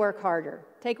 make their work harder.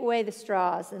 Take away the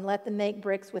straws and let them make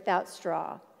bricks without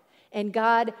straw. And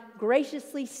God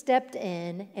graciously stepped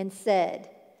in and said,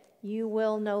 you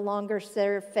will no longer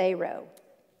serve Pharaoh.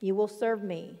 You will serve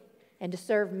me. And to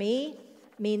serve me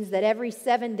means that every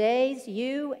 7 days,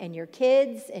 you and your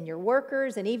kids and your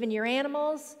workers and even your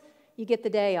animals, you get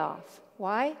the day off.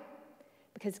 Why?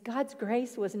 Because God's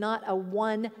grace was not a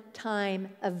one-time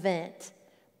event,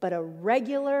 but a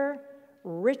regular,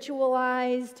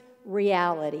 ritualized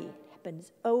reality. It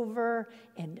happens over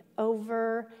and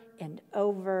over and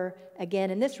over again.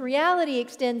 And this reality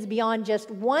extends beyond just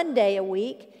one day a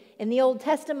week. In the Old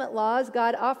Testament laws,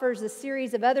 God offers a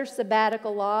series of other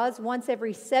sabbatical laws. Once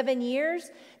every 7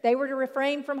 years, they were to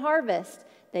refrain from harvest.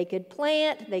 They could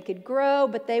plant, they could grow,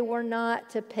 but they were not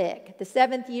to pick. The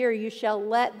 7th year, you shall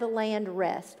let the land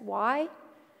rest. Why?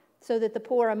 So that the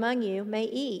poor among you may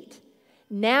eat.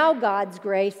 Now God's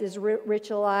grace is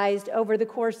ritualized over the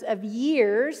course of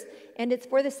years, and it's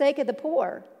for the sake of the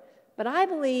poor. But I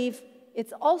believe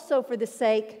it's also for the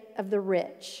sake of the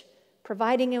rich,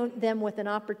 providing them with an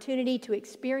opportunity to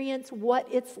experience what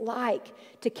it's like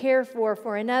to care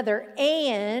for another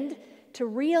and to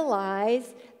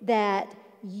realize that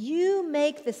you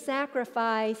make the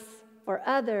sacrifice for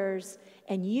others,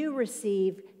 and you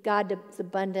receive God's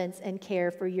abundance and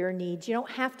care for your needs. You don't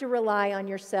have to rely on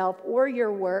yourself or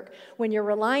your work. When your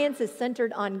reliance is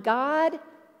centered on God,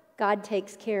 God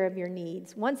takes care of your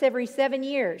needs. Once every 7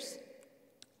 years,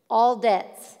 all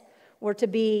debts were to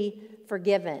be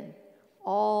forgiven.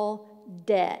 All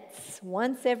debts.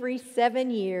 Once every 7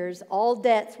 years, all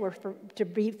debts were to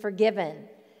be forgiven.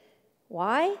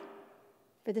 Why?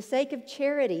 For the sake of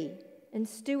charity and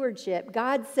stewardship.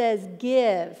 God says,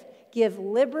 give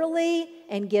liberally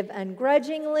and give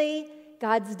ungrudgingly.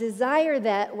 God's desire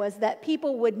was that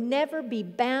people would never be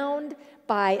bound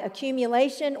by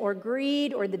accumulation or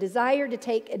greed or the desire to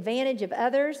take advantage of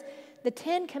others. The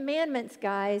 10 Commandments,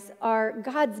 guys, are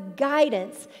God's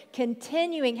guidance,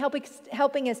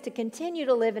 helping us to continue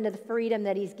to live into the freedom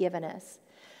that He's given us.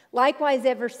 Likewise,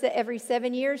 every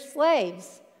 7 years,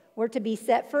 slaves were to be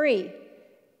set free.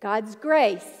 God's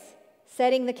grace,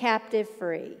 setting the captive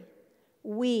free.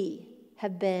 We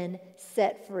have been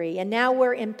set free. And now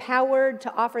we're empowered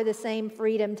to offer the same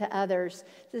freedom to others.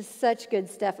 This is such good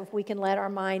stuff if we can let our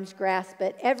minds grasp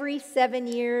it. Every 7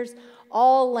 years,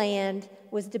 all land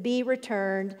was to be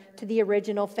returned to the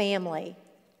original family.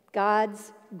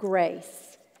 God's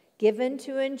grace, given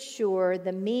to ensure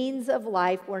the means of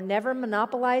life were never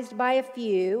monopolized by a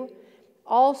few,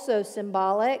 also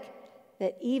symbolic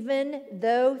that even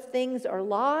though things are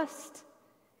lost,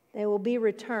 they will be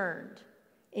returned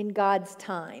in God's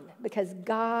time, because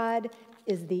God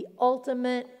is the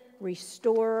ultimate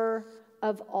restorer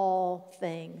of all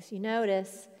things. You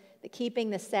notice that keeping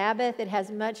the Sabbath, it has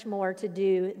much more to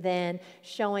do than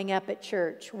showing up at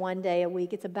church one day a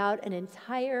week. It's about an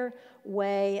entire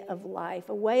way of life,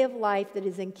 a way of life that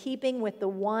is in keeping with the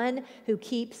one who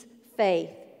keeps faith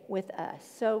with us.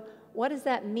 So what does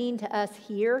that mean to us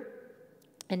here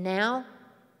and now?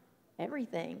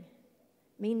 Everything.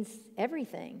 It means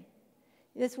everything.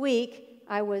 This week,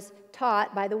 I was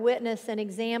taught by the witness and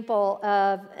example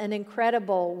of an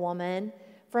incredible woman.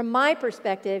 From my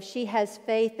perspective, she has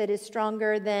faith that is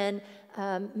stronger than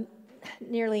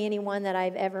nearly anyone that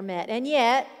I've ever met. And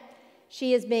yet,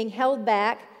 she is being held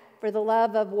back for the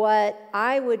love of what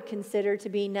I would consider to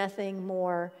be nothing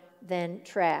more than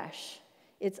trash.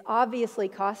 It's obviously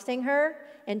costing her,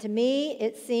 and to me,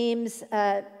 it seems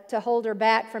to hold her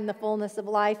back from the fullness of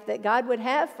life that God would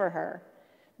have for her.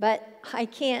 But I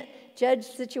can't judge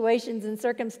situations and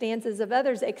circumstances of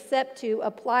others except to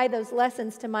apply those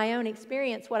lessons to my own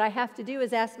experience. What I have to do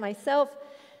is ask myself,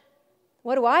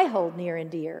 what do I hold near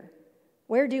and dear?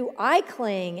 Where do I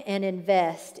cling and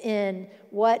invest in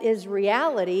what is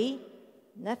reality,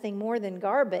 nothing more than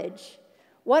garbage?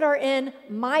 What are in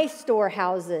my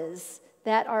storehouses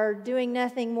that are doing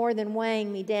nothing more than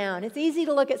weighing me down? It's easy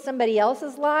to look at somebody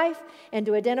else's life and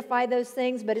to identify those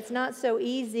things, but it's not so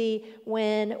easy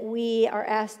when we are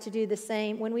asked to do the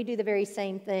same, when we do the very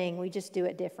same thing, we just do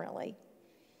it differently.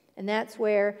 And that's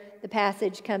where the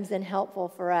passage comes in helpful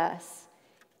for us.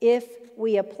 If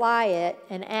we apply it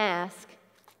and ask,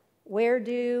 what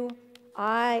do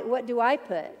I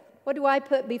put? What do I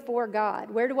put before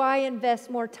God? Where do I invest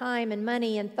more time and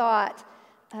money and thought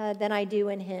than I do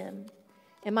in Him?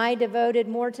 Am I devoted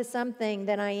more to something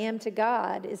than I am to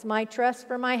God? Is my trust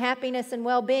for my happiness and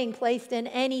well-being placed in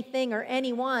anything or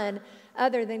anyone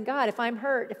other than God? If I'm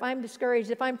hurt, if I'm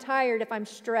discouraged, if I'm tired, if I'm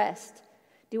stressed,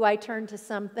 do I turn to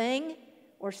something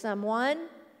or someone,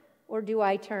 or do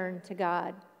I turn to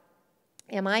God?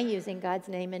 Am I using God's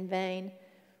name in vain?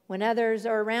 When others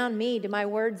are around me, do my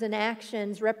words and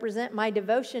actions represent my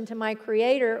devotion to my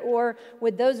Creator, or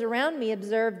would those around me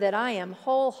observe that I am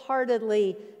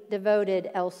wholeheartedly devoted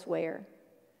elsewhere?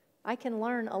 I can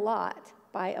learn a lot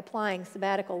by applying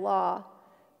sabbatical law,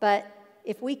 but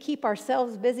if we keep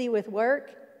ourselves busy with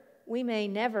work, we may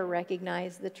never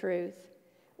recognize the truth.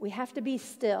 We have to be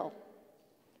still.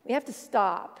 We have to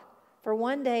stop for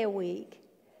one day a week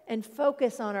and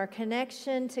focus on our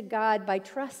connection to God by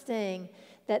trusting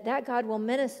that God will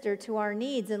minister to our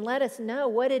needs and let us know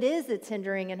what it is that's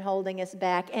hindering and holding us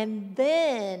back. And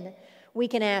then we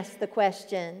can ask the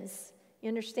questions. You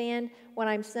understand what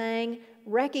I'm saying?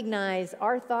 Recognize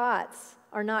our thoughts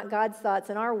are not God's thoughts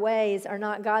and our ways are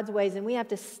not God's ways. And we have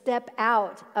to step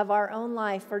out of our own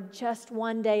life for just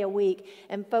one day a week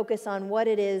and focus on what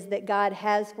it is that God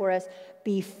has for us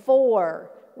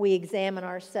before we examine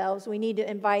ourselves. We need to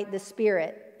invite the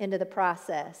Spirit into the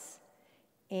process.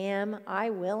 Am I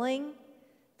willing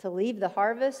to leave the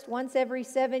harvest once every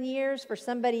 7 years for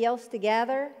somebody else to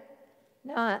gather?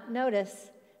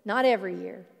 Notice, not every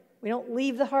year. We don't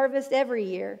leave the harvest every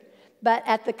year. But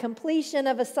at the completion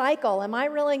of a cycle, am I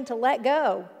willing to let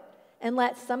go and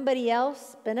let somebody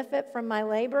else benefit from my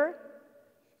labor?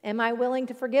 Am I willing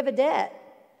to forgive a debt?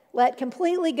 Let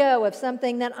completely go of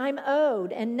something that I'm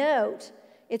owed. And note,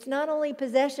 it's not only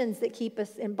possessions that keep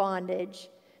us in bondage.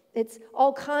 It's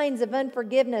all kinds of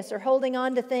unforgiveness or holding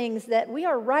on to things that we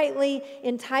are rightly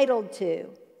entitled to.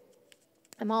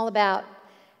 Am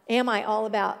I all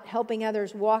about helping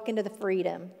others walk into the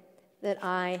freedom that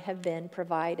I have been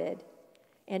provided?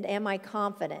 And am I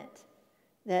confident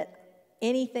that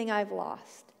anything I've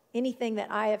lost, anything that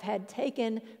I have had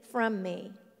taken from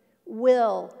me,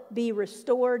 will be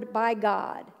restored by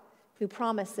God, who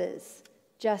promises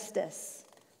justice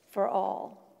for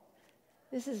all?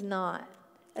 This is not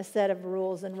a set of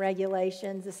rules and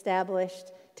regulations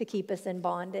established to keep us in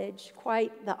bondage.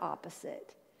 Quite the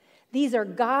opposite. These are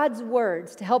God's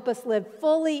words to help us live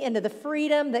fully into the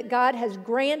freedom that God has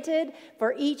granted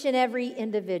for each and every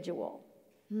individual.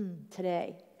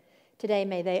 Today,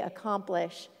 may they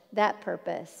accomplish that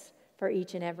purpose for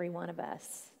each and every one of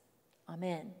us.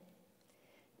 Amen.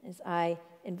 As I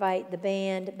invite the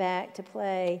band back to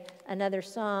play another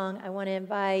song, I want to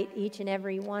invite each and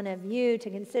every one of you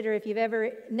to consider, if you've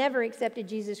never accepted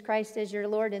Jesus Christ as your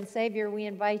Lord and Savior, we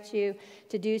invite you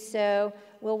to do so.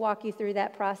 We'll walk you through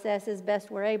that process as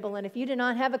best we're able. And if you do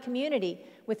not have a community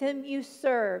with whom you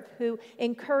serve, who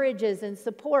encourages and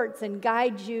supports and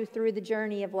guides you through the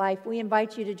journey of life, we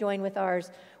invite you to join with ours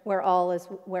where all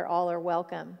are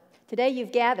welcome. Today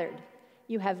you've gathered.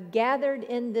 You have gathered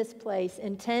in this place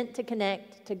intent to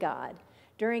connect to God.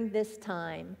 During this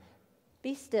time,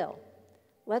 be still.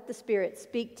 Let the Spirit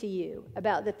speak to you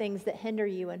about the things that hinder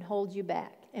you and hold you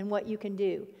back, and what you can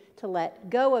do to let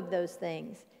go of those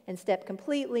things and step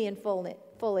completely and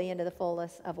fully into the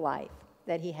fullness of life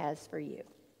that He has for you.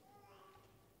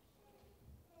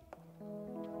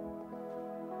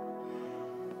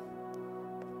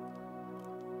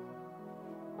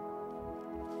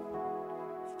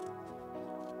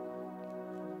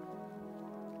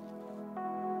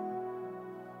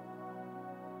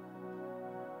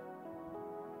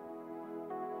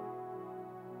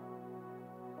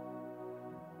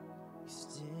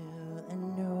 Still, I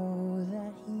know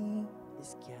that He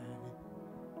is God.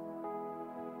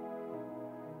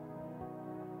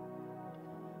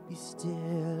 Be still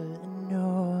and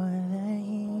know that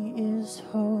He is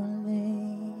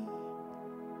holy.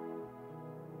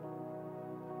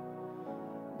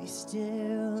 Be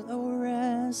still, O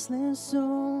restless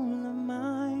soul of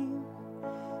mine,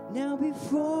 now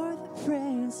before the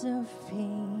Prince of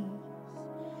Peace.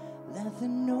 Let the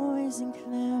noise and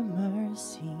clamor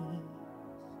cease.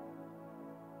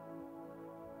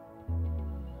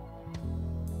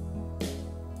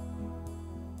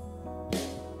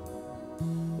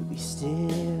 Be still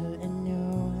and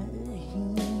know that He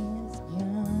is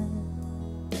God.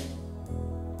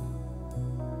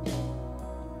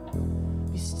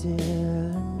 Be still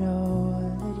and know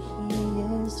that He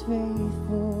is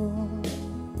faithful.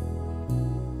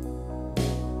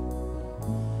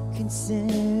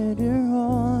 Consider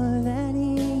all that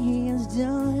He has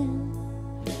done.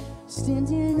 Stand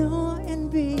in awe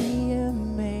and be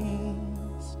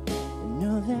amazed. And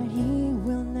know that He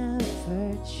will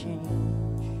never change.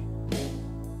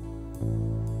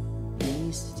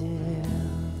 Be still.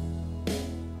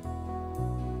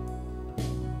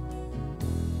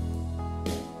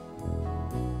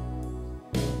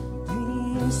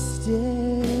 Be still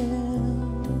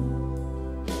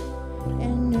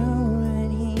and know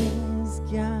that He is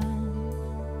God.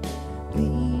 Be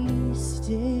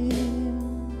still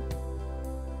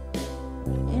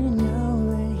and know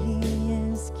that He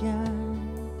is God.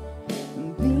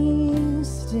 Be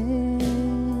still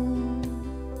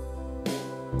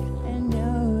and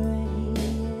know that He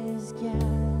is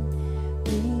God.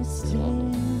 Be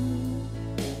still.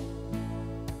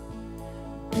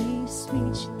 Be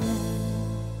speechless.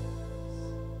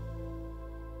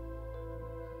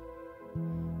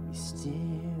 Be still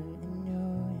and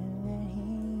know that He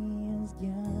is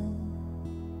God.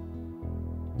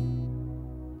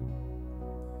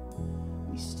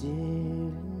 Be still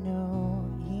and know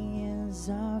He is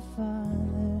our Father.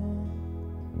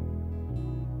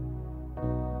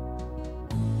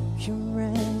 Can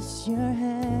rest your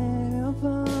head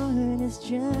upon His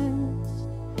chest.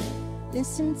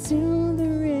 Listen to the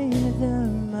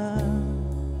rhythm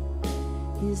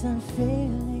of His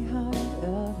unfailing heart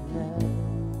of love,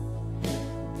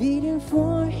 beating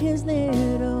for His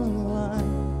little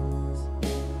ones,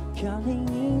 calling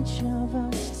each of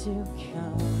us to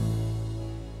come.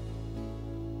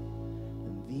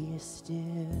 Be still.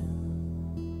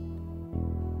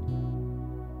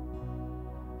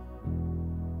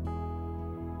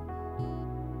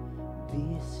 Be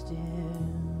still.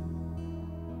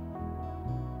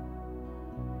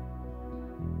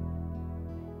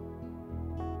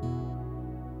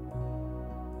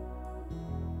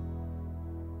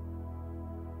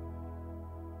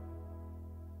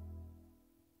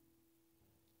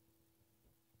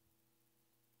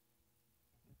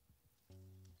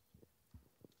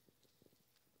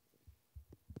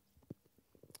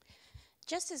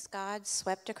 Just as God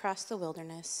swept across the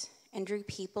wilderness and drew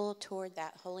people toward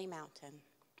that holy mountain,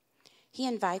 he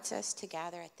invites us to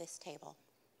gather at this table.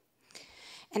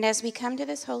 And as we come to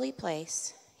this holy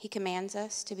place, he commands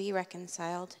us to be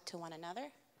reconciled to one another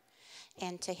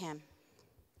and to him.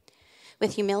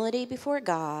 With humility before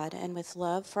God and with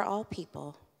love for all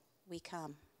people, we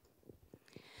come.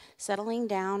 Setting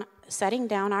down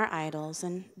our idols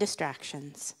and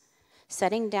distractions,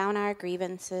 setting down our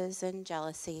grievances and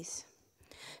jealousies,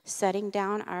 setting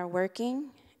down our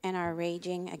working and our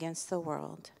raging against the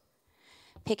world,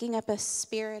 picking up a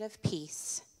spirit of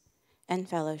peace and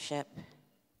fellowship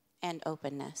and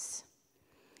openness.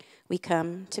 We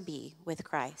come to be with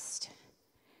Christ.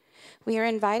 We are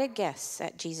invited guests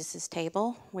at Jesus'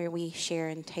 table, where we share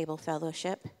in table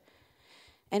fellowship,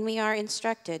 and we are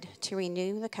instructed to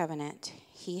renew the covenant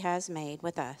he has made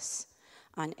with us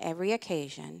on every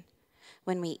occasion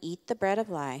when we eat the bread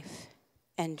of life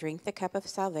and drink the cup of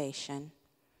salvation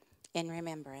in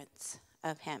remembrance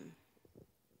of him.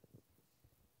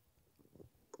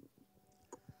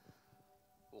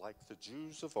 Like the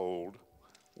Jews of old,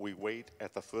 we wait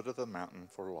at the foot of the mountain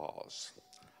for laws.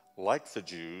 Like the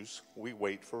Jews, we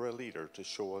wait for a leader to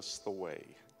show us the way.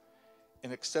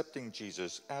 In accepting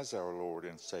Jesus as our Lord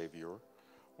and Savior,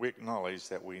 we acknowledge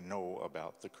that we know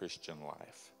about the Christian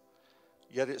life.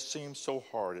 Yet it seems so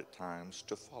hard at times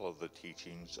to follow the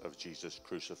teachings of Jesus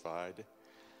crucified.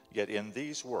 Yet in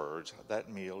these words, that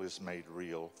meal is made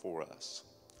real for us.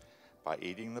 By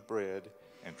eating the bread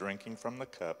and drinking from the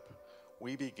cup,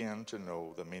 we begin to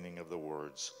know the meaning of the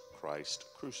words, Christ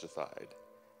crucified,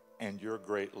 and your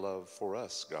great love for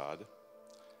us, God.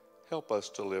 Help us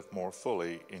to live more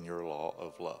fully in your law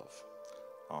of love.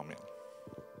 Amen.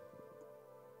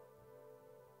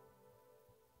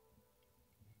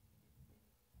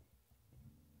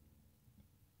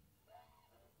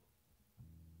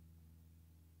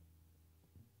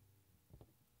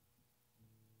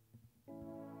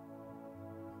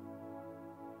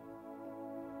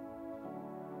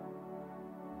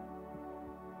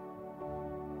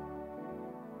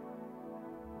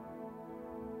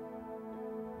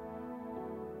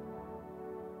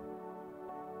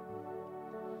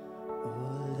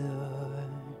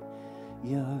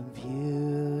 You're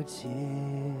beautiful.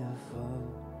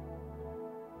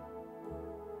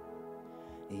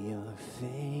 Your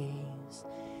face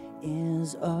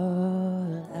is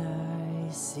all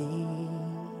I see.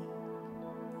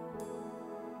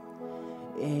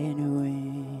 And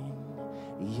when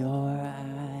your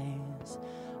eyes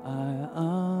are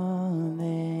on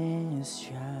this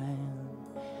child,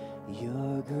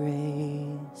 your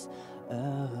grace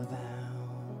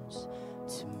abounds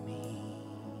to me.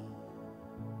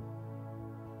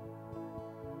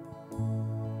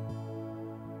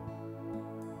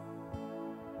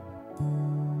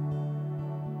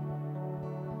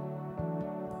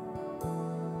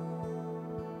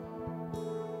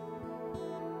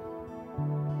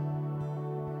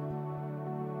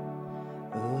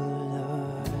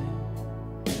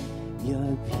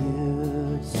 You're beautiful.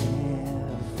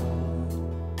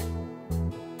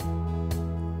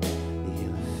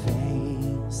 Your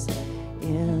face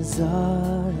is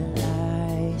all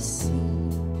I see.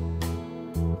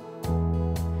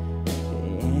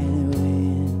 And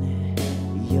when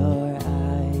your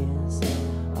eyes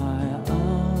are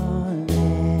on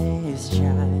this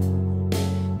child,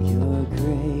 your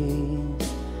grace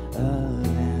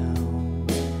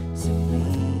abounds to me.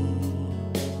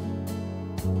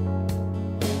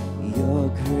 Your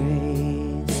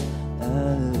grace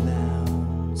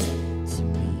abounds to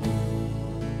me.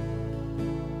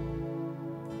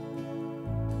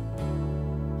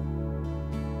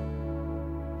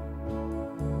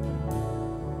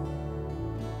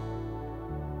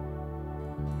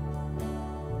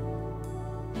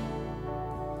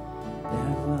 I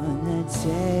wanna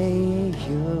take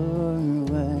your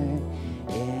word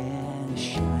and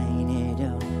shine it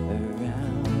all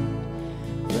around,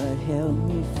 but help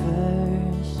me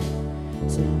first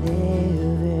to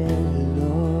live it,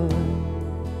 Lord.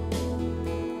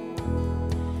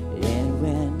 And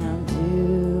when I'm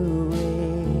doing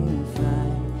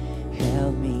fine,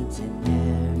 help me to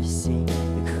never sing the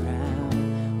crown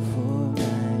for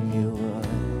my reward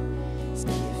is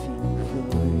giving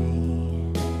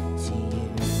glory to you.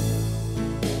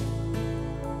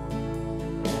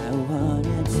 I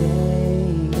wanna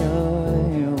take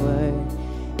your word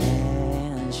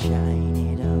and shine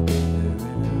it all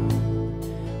around,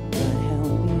 but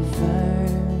help me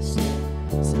first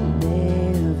to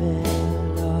live it,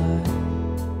 Lord.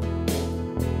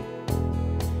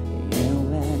 And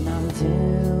when I'm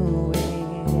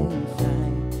doing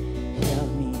fine, help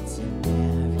me to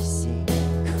never sing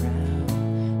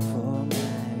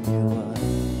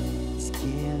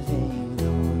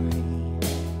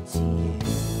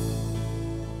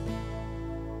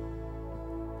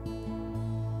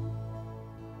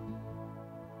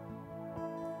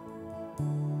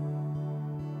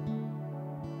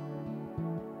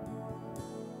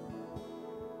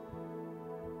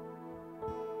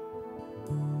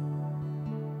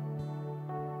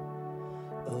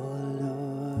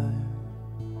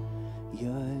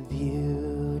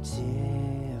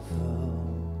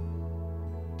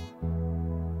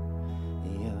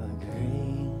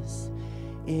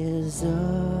is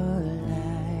all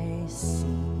I seek.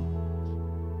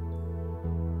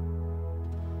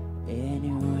 And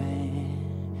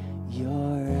when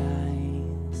your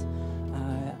eyes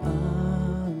are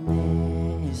on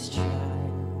this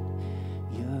child,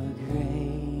 your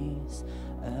grace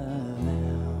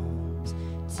abounds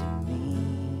to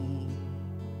me.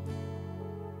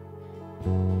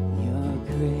 Your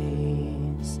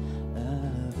grace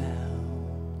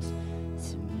abounds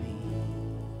to me.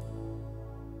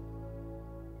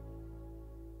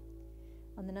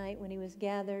 On the night when he was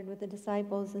gathered with the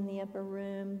disciples in the upper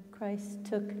room, Christ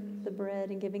took the bread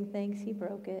and giving thanks, he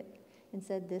broke it and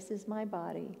said, "This is my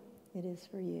body. It is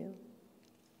for you."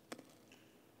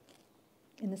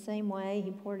 In the same way, he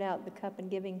poured out the cup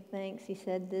and giving thanks, he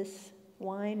said, "This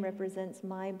wine represents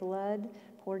my blood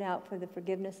poured out for the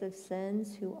forgiveness of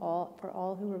sins for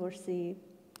all who will receive.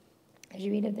 As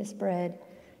you eat of this bread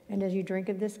and as you drink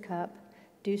of this cup,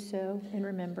 do so in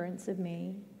remembrance of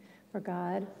me. For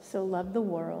God so loved the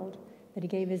world that he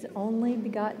gave his only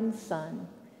begotten Son,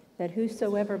 that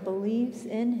whosoever believes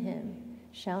in him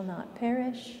shall not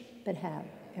perish, but have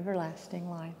everlasting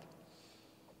life."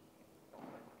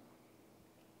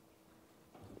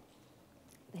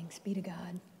 Thanks be to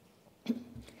God. We're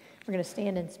going to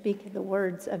stand and speak the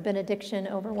words of benediction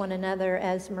over one another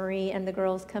as Marie and the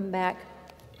girls come back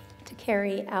to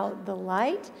carry out the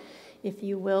light. If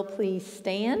you will, please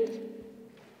stand.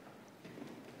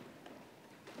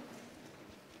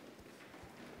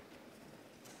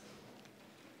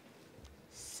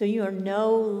 So you are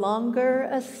no longer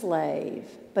a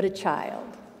slave, but a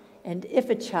child. And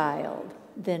if a child,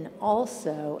 then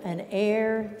also an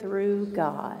heir through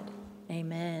God.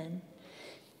 Amen.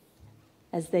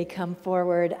 As they come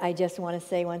forward, I just want to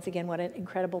say once again what an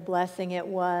incredible blessing it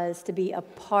was to be a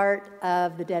part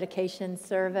of the dedication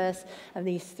service of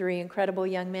these three incredible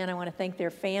young men. I want to thank their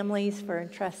families for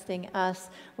entrusting us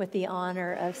with the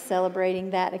honor of celebrating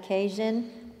that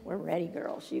occasion. We're ready,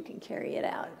 girls. You can carry it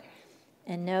out.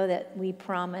 And know that we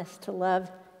promise to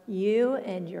love you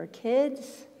and your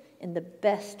kids in the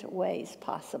best ways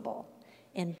possible.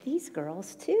 And these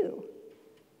girls, too.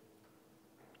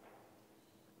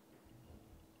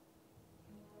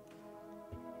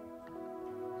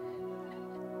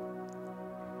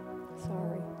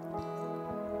 Sorry.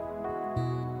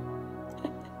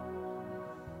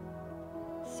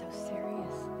 So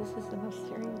serious. This is the most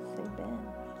serious they've been.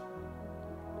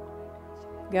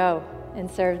 Go and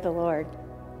serve the Lord.